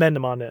have to commend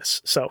them on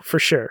this. So, for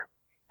sure.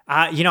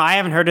 I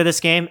haven't heard of this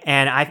game,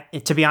 and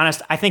to be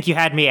honest, I think you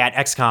had me at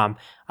XCOM.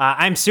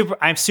 I'm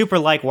super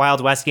like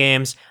Wild West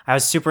games. I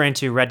was super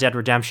into Red Dead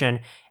Redemption,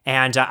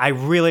 and I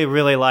really,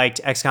 really liked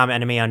XCOM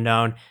Enemy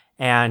Unknown.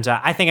 And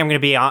I think I'm going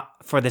to be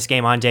for this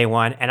game on day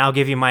one, and I'll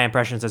give you my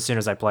impressions as soon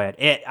as I play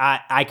it.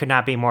 I could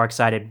not be more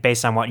excited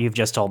based on what you've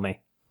just told me.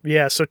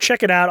 Yeah, so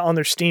check it out on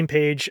their Steam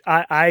page.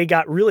 I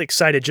got really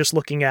excited just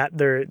looking at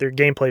their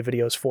gameplay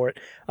videos for it.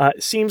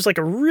 It seems like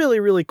a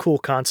really, really cool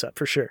concept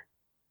for sure.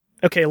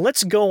 Okay,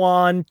 let's go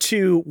on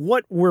to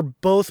what we're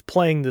both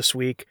playing this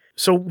week.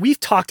 So we've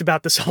talked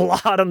about this a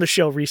lot on the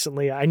show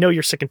recently. I know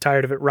you're sick and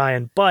tired of it,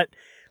 Ryan, but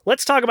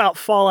let's talk about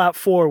Fallout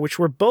 4, which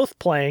we're both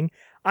playing.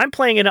 I'm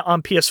playing it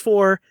on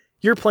PS4.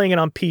 You're playing it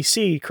on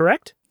PC,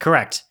 correct?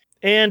 Correct.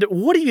 And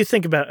what do you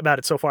think about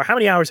it so far? How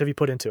many hours have you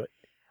put into it?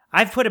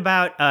 I've put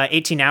about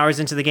 18 hours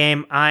into the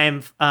game.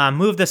 I've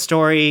moved the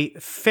story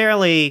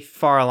fairly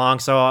far along,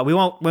 so we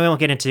won't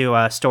get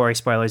into story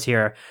spoilers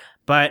here.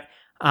 But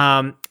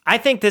I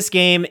think this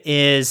game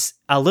is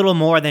a little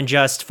more than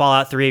just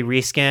Fallout 3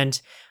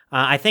 reskinned.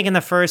 I think in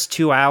the first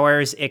 2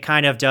 hours, it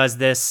kind of does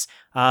this.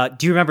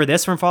 Do you remember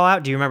this from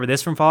Fallout? Do you remember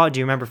this from Fallout? Do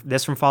you remember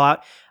this from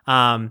Fallout?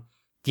 They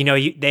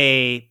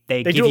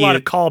do a lot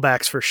of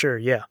callbacks for sure.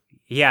 Yeah.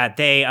 Yeah.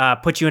 They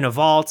put you in a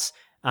vault.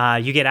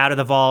 You get out of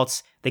the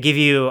vault. They give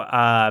you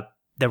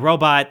the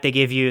robot. They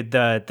give you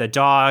the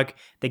dog.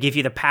 They give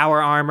you the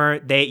power armor.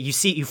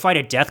 You fight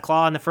a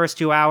Deathclaw in the first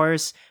 2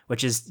 hours,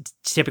 which is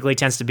typically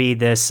tends to be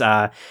this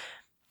end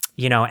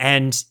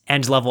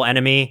level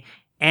enemy.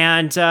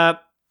 And I'm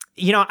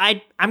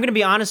going to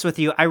be honest with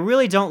you. I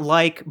really don't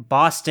like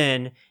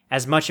Boston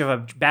as much of a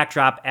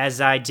backdrop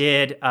as I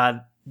did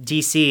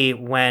DC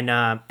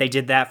when they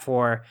did that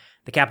for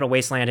the Capital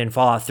Wasteland in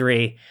Fallout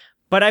 3.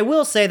 But I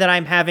will say that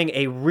I'm having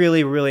a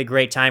really, really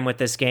great time with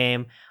this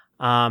game.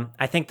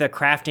 I think the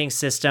crafting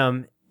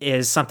system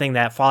is something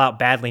that Fallout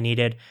badly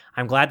needed.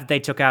 I'm glad that they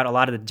took out a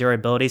lot of the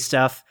durability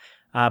stuff,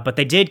 but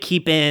they did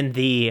keep in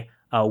the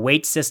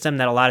weight system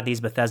that a lot of these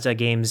Bethesda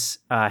games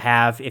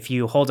have. If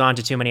you hold on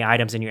to too many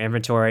items in your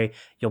inventory,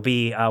 you'll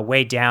be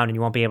weighed down and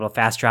you won't be able to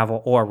fast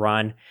travel or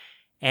run.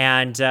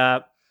 And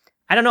I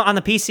don't know, on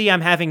the PC,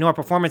 I'm having no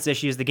performance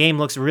issues. The game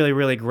looks really,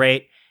 really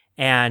great.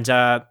 And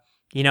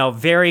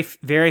very,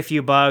 very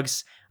few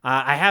bugs.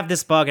 I have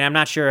this bug, and I'm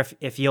not sure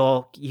if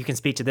you can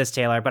speak to this,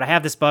 Taylor, but I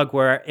have this bug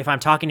where if I'm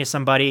talking to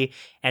somebody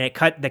and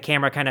the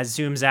camera kind of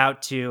zooms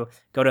out to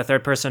go to a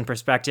third person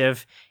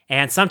perspective,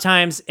 and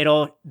sometimes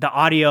the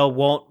audio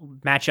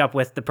won't match up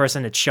with the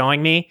person that's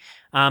showing me.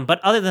 But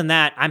other than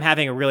that, I'm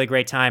having a really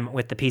great time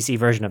with the PC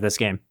version of this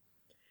game.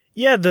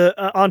 Yeah,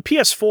 on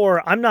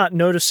PS4, I'm not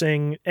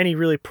noticing any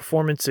really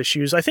performance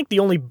issues. I think the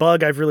only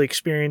bug I've really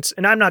experienced,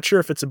 and I'm not sure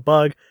if it's a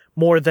bug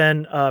more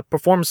than a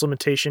performance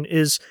limitation,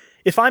 is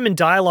if I'm in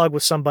dialogue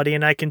with somebody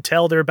and I can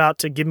tell they're about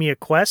to give me a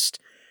quest,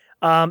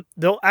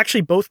 they'll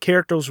actually both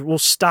characters will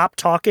stop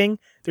talking.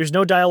 There's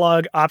no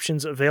dialogue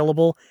options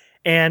available,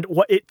 and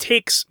what it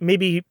takes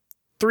maybe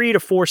 3 to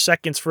 4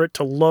 seconds for it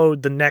to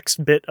load the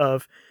next bit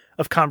of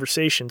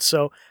conversation.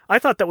 So I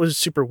thought that was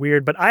super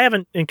weird, but I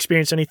haven't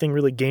experienced anything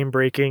really game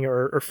breaking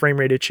or frame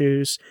rate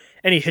issues,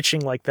 any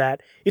hitching like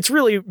that. It's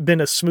really been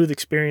a smooth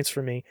experience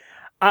for me.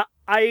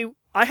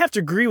 I have to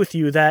agree with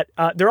you that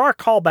there are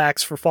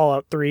callbacks for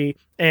Fallout 3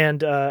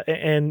 and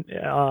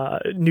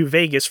New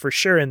Vegas for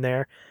sure in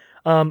there.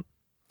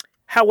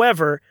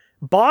 However,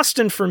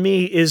 Boston for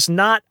me is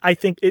not, I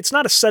think, it's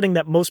not a setting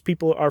that most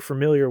people are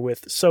familiar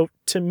with. So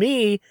to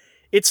me,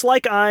 it's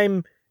like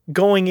I'm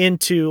going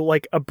into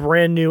like a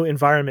brand new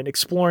environment,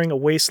 exploring a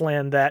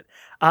wasteland that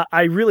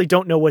I really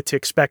don't know what to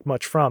expect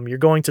much from. You're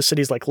going to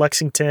cities like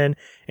Lexington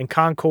and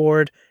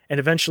Concord, and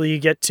eventually you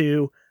get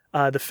to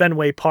the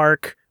Fenway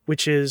Park,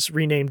 which is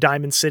renamed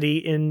Diamond City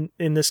in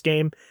this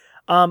game.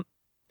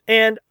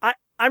 And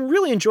I'm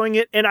really enjoying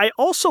it. And I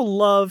also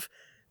love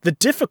the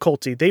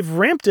difficulty. They've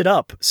ramped it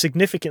up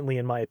significantly,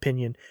 in my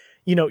opinion.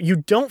 You know, you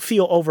don't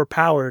feel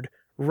overpowered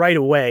right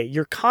away.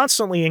 You're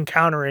constantly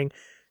encountering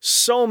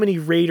so many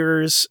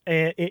raiders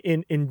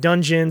in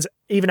dungeons,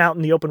 even out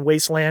in the open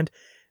wasteland.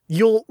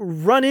 You'll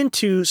run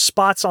into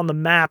spots on the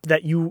map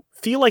that you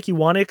feel like you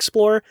want to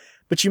explore,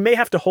 but you may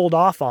have to hold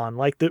off on.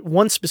 Like the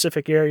one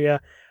specific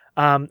area,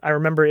 I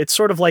remember it's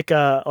sort of like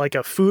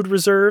a food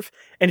reserve,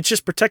 and it's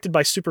just protected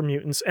by super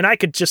mutants. And I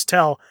could just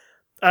tell,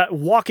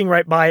 walking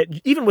right by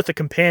it, even with a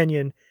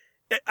companion,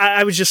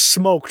 I was just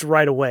smoked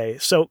right away.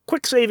 So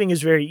quick saving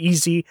is very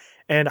easy,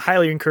 and I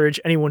highly encourage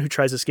anyone who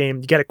tries this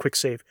game to get a quick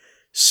save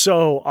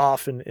so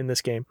often in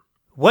this game.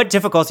 What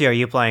difficulty are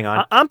you playing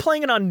on? I'm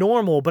playing it on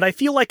normal, but I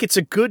feel like it's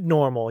a good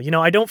normal. You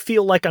know, I don't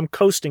feel like I'm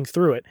coasting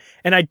through it,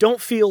 and I don't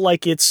feel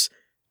like it's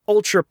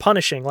ultra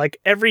punishing. Like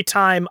every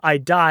time I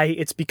die,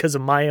 it's because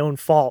of my own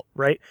fault,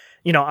 right?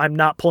 You know, I'm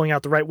not pulling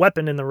out the right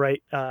weapon in the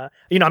right, I'm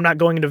not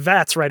going into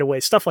VATS right away,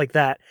 stuff like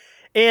that.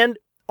 And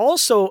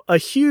also a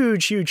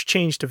huge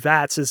change to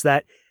VATS is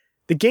that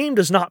the game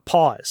does not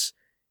pause.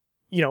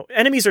 You know,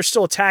 enemies are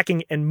still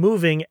attacking and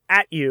moving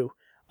at you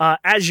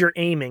as you're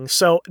aiming.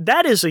 So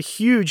that is a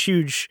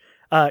huge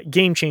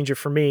game changer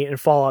for me in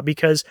Fallout,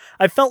 because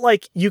I felt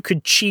like you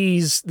could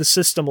cheese the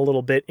system a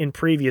little bit in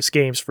previous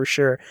games for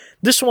sure.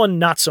 This one,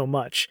 not so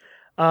much.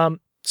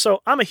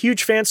 So I'm a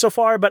huge fan so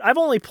far, but I've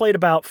only played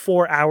about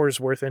 4 hours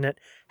worth in it.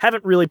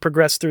 Haven't really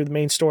progressed through the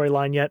main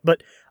storyline yet,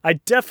 but I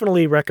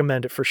definitely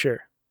recommend it for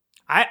sure.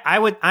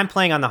 I'm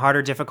playing on the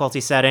harder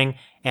difficulty setting,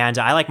 and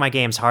I like my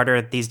games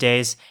harder these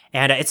days,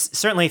 and it's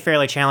certainly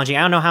fairly challenging.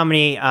 I don't know how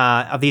many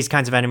of these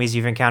kinds of enemies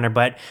you've encountered,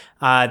 but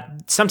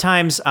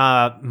sometimes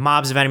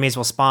mobs of enemies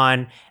will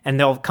spawn, and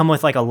they'll come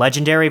with like a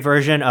legendary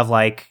version of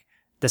like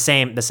the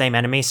same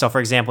enemy. So for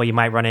example, you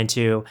might run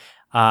into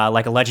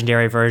like a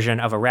legendary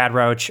version of a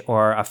radroach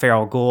or a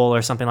feral ghoul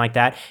or something like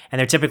that, and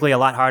they're typically a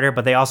lot harder,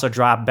 but they also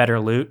drop better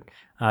loot,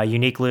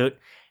 unique loot,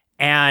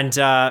 and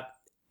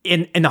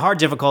in the hard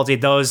difficulty,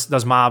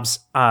 those mobs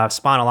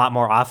spawn a lot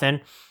more often.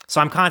 So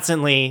I'm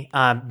constantly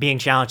being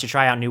challenged to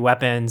try out new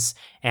weapons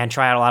and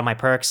try out a lot of my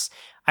perks.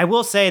 I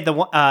will say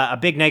a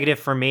big negative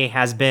for me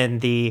has been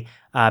the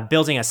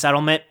building a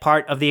settlement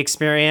part of the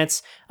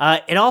experience.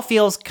 It all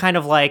feels kind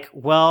of like,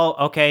 well,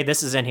 okay,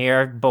 this is in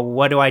here, but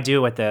what do I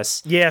do with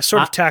this? Yeah,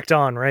 sort of tacked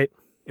on, right?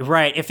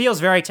 Right. It feels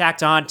very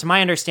tacked on. To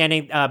my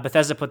understanding,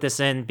 Bethesda put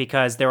this in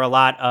because there were a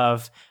lot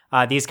of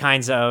these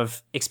kinds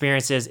of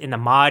experiences in the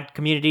mod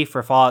community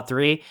for Fallout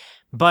 3.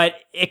 But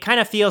it kind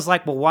of feels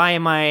like, well, why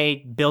am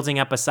I building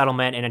up a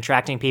settlement and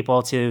attracting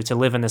people to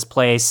live in this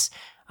place?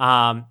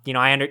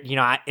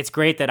 It's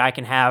great that I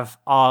can have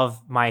all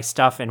of my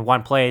stuff in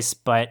one place,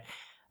 but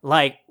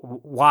like,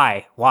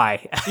 why?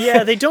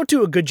 Yeah, they don't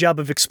do a good job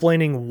of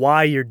explaining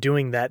why you're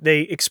doing that.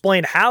 They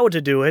explain how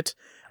to do it,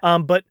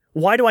 but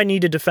why do I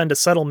need to defend a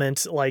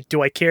settlement? Like,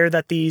 do I care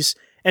that these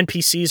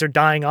NPCs are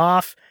dying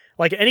off?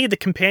 Like, any of the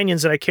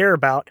companions that I care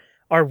about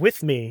are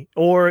with me,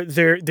 or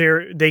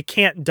they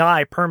can't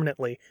die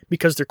permanently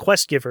because they're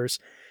quest givers.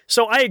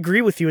 So I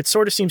agree with you. It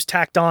sort of seems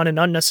tacked on and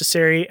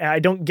unnecessary. I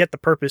don't get the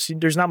purpose.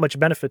 There's not much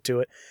benefit to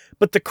it.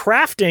 But the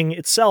crafting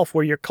itself,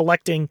 where you're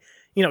collecting,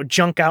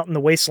 junk out in the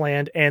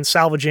wasteland and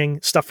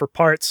salvaging stuff for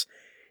parts,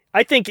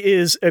 I think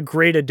is a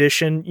great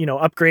addition.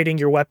 Upgrading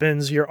your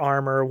weapons, your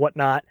armor,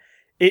 whatnot.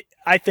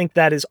 I think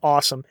that is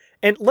awesome.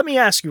 And let me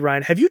ask you,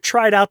 Ryan, have you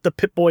tried out the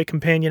Pip-Boy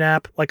companion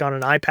app, like on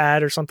an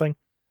iPad or something?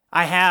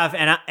 I have,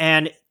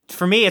 and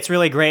for me, it's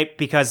really great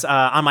because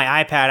on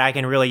my iPad, I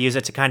can really use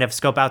it to kind of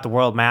scope out the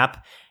world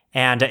map,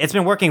 and it's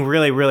been working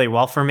really, really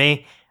well for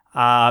me.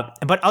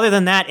 But other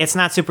than that, it's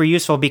not super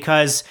useful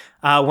because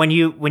when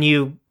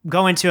you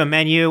go into a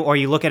menu or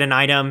you look at an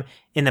item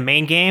in the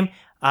main game,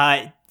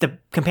 the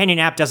companion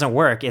app doesn't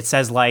work. It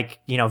says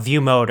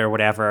view mode or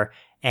whatever.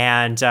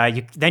 And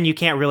then you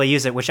can't really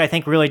use it, which I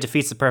think really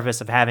defeats the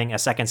purpose of having a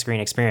second screen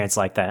experience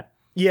like that.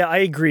 Yeah, I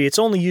agree. It's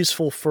only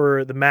useful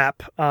for the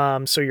map,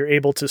 so you're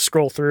able to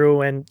scroll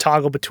through and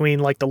toggle between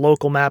like the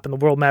local map and the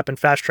world map and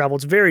fast travel.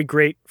 It's very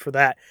great for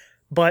that.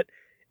 But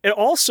it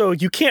also,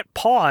 you can't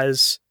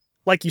pause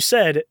like you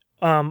said,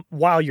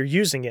 while you're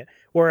using it.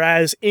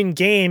 Whereas in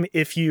game,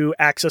 if you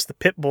access the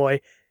Pip-Boy,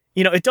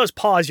 it does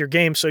pause your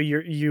game, so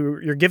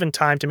you're given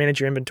time to manage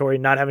your inventory,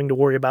 not having to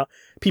worry about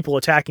people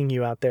attacking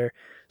you out there.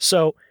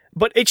 So,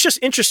 but it's just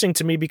interesting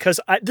to me because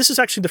this is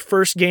actually the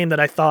first game that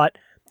I thought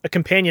a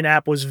companion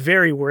app was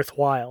very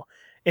worthwhile.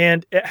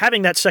 And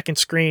having that second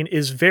screen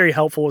is very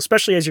helpful,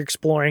 especially as you're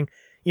exploring,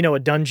 a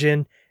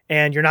dungeon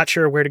and you're not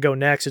sure where to go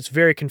next. It's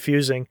very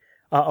confusing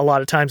a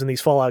lot of times in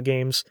these Fallout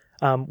games,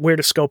 where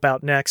to scope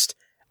out next.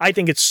 I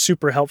think it's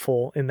super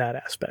helpful in that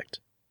aspect.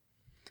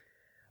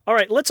 All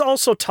right, let's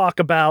also talk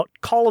about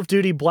Call of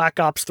Duty Black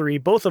Ops 3.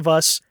 Both of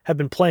us have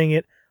been playing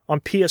it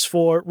on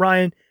PS4.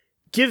 Ryan,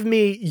 give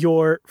me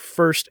your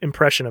first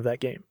impression of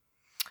that game.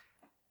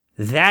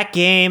 That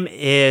game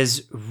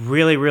is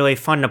really, really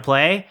fun to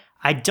play.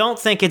 I don't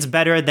think it's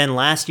better than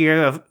last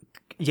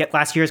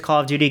year's Call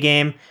of Duty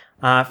game.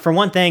 For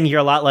one thing, you're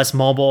a lot less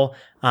mobile.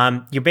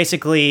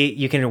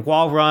 You can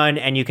wall run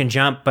and you can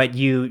jump, but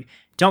you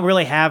don't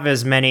really have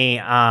as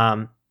many,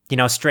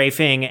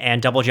 strafing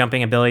and double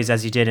jumping abilities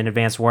as you did in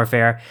Advanced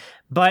Warfare.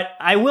 But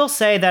I will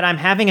say that I'm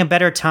having a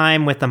better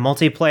time with the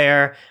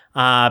multiplayer.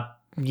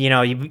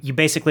 You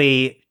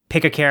basically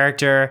pick a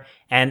character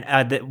and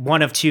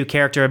one of two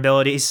character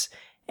abilities.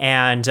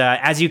 And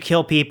as you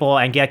kill people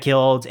and get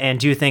killed and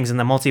do things in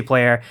the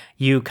multiplayer,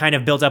 you kind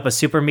of build up a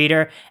super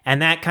meter,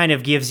 and that kind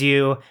of gives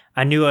you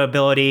a new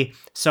ability.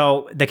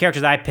 So the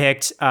characters I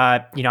picked,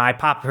 I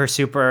pop her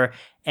super,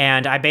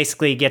 and I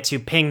basically get to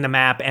ping the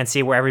map and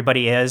see where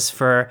everybody is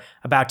for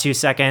about 2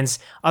 seconds.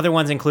 Other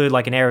ones include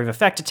like an area of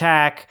effect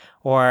attack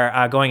or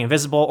going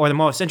invisible, or the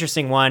most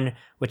interesting one,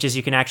 which is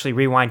you can actually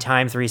rewind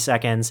time 3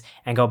 seconds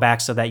and go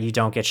back so that you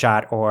don't get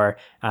shot or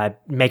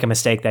make a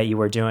mistake that you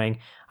were doing.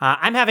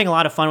 I'm having a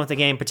lot of fun with the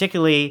game,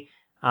 particularly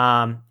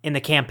in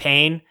the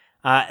campaign.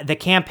 The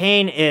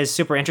campaign is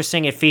super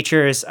interesting. It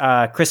features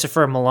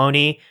Christopher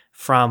Maloney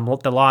from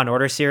the Law &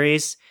 Order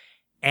series.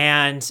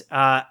 And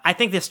I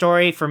think the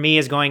story for me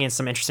is going in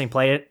some interesting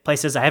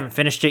places. I haven't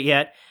finished it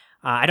yet.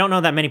 I don't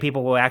know that many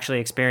people will actually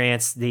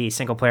experience the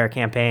single-player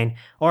campaign,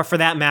 or for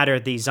that matter,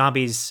 the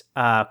Zombies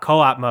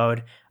co-op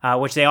mode,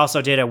 which they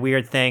also did a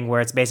weird thing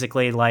where it's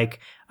basically like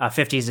a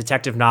 50s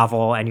detective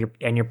novel, and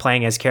you're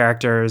playing as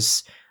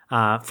characters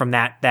from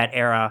that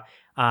era.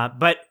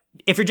 But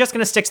if you're just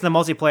going to stick to the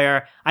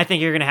multiplayer, I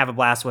think you're going to have a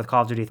blast with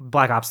Call of Duty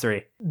Black Ops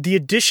 3. The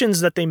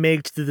additions that they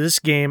made to this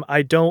game,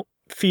 I don't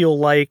feel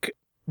like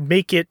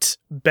make it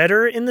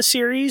better in the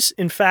series.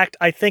 In fact,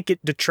 I think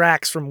it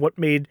detracts from what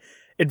made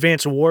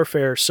Advanced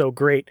Warfare so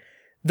great.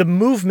 The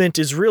movement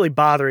is really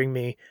bothering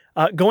me.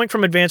 Going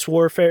from Advanced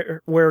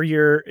Warfare, where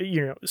you're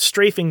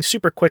strafing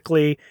super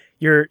quickly,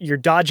 you're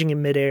dodging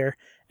in midair,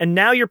 and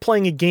now you're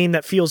playing a game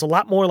that feels a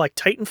lot more like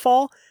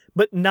Titanfall,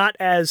 but not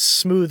as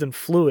smooth and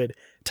fluid.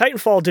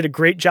 Titanfall did a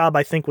great job,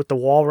 I think, with the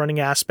wall running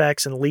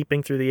aspects and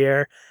leaping through the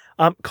air.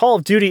 Call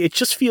of Duty, it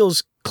just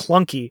feels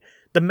clunky.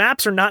 The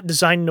maps are not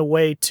designed in a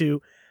way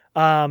to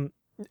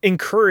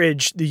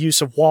encourage the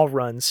use of wall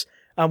runs,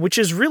 which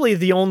is really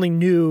the only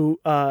new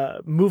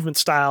movement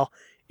style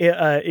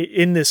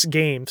in this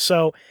game.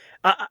 So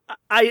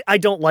I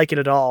don't like it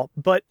at all.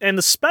 And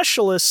the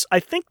specialists, I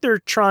think they're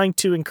trying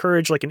to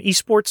encourage like an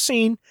esports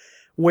scene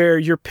where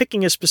you're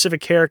picking a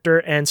specific character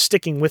and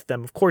sticking with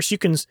them. Of course, you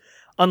can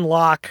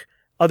unlock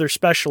other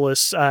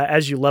specialists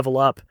as you level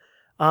up.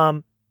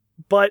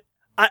 But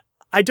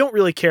I don't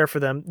really care for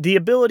them. The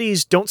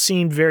abilities don't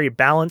seem very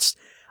balanced.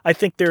 I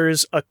think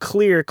there's a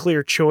clear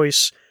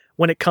choice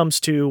when it comes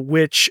to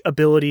which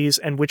abilities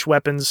and which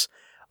weapons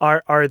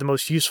are the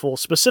most useful.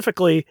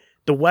 Specifically,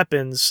 the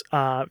weapons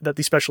that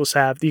these specialists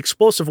have. The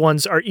explosive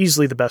ones are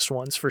easily the best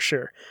ones for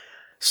sure.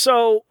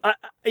 So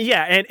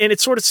and it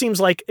sort of seems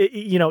like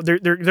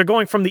they're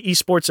going from the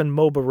esports and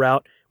MOBA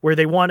route where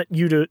they want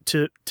you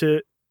to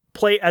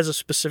play as a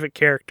specific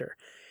character.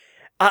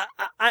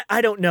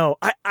 I don't know.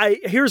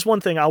 Here's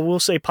one thing I will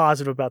say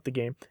positive about the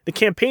game. The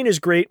campaign is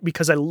great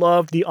because I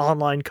love the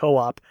online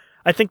co-op.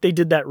 I think they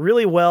did that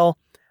really well.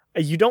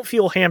 You don't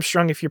feel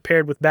hamstrung if you're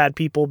paired with bad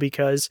people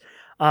because,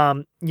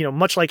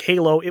 much like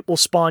Halo, it will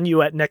spawn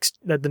you at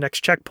the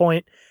next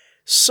checkpoint.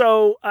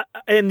 So,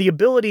 and the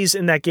abilities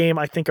in that game,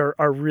 I think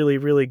are really,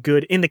 really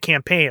good in the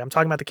campaign. I'm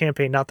talking about the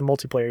campaign, not the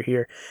multiplayer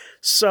here.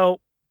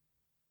 So,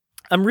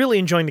 I'm really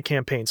enjoying the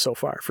campaign so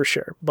far, for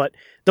sure. But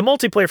the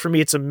multiplayer, for me,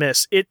 it's a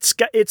miss. It's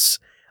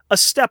a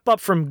step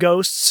up from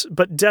Ghosts,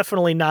 but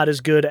definitely not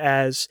as good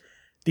as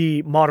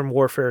the Modern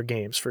Warfare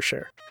games, for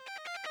sure.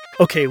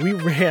 Okay, we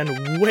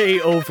ran way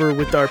over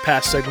with our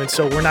past segment,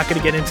 so we're not going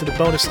to get into the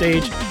bonus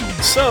stage.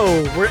 So,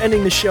 we're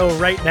ending the show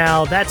right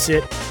now. That's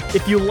it.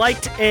 If you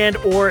liked and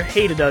or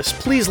hated us,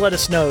 please let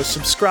us know.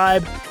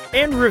 Subscribe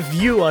and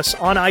review us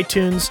on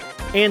iTunes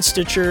and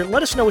Stitcher.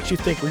 Let us know what you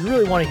think. We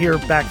really want to hear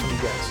back from you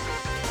guys.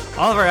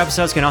 All of our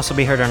episodes can also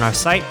be heard on our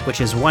site, which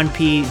is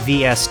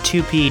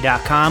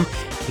 1pvs2p.com.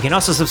 You can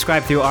also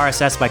subscribe through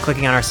RSS by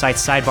clicking on our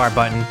site's sidebar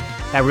button.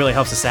 That really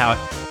helps us out.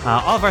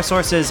 All of our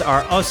sources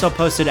are also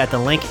posted at the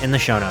link in the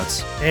show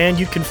notes. And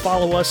you can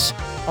follow us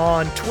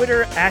on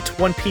Twitter at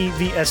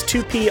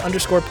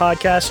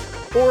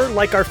 1PVS2P_podcast, or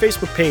like our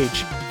Facebook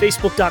page,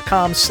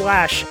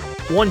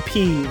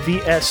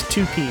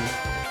 facebook.com/1PVS2P.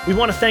 We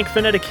want to thank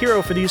Phonetic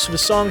Hero for the use of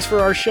his songs for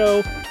our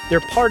show. They're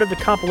part of the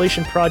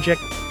compilation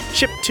project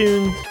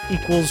Chiptune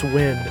Equals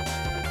Wind.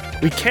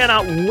 We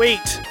cannot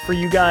wait for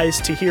you guys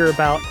to hear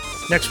about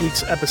next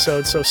week's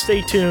episode, so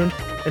stay tuned,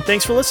 and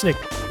thanks for listening.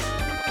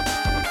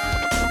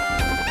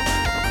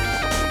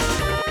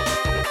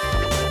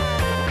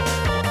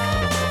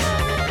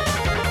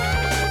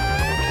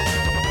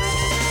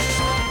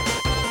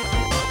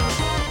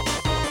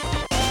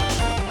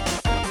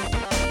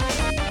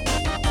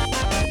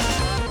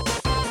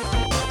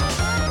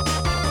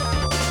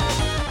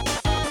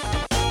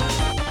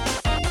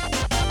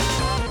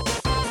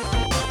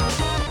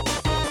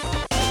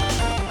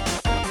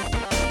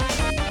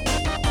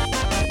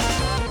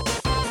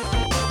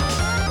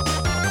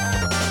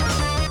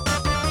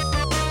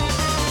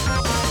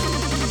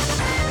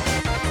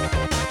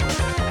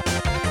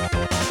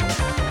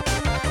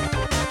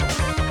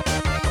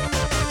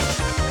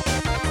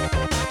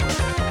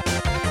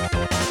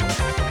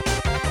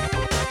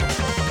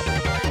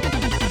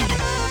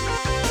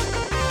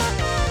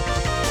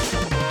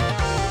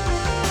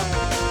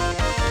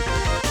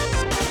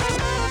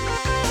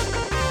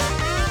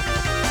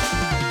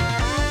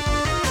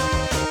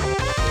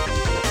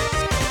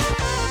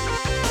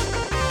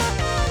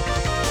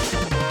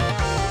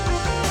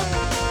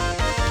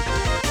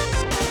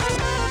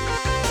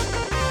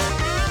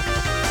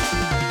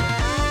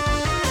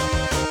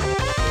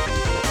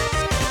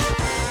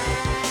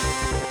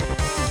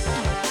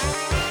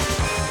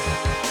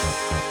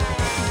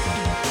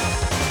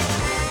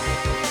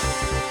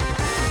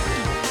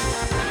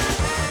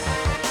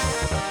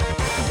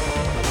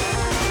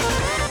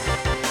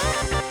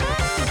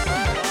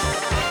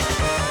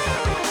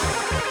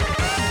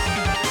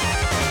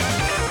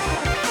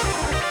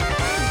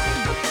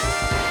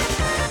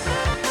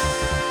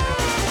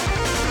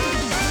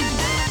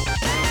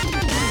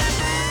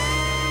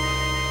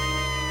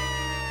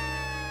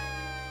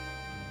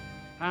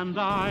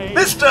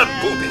 Mr.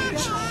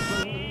 Boobies!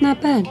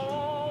 Not bad.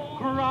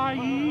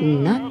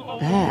 Not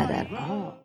bad at all.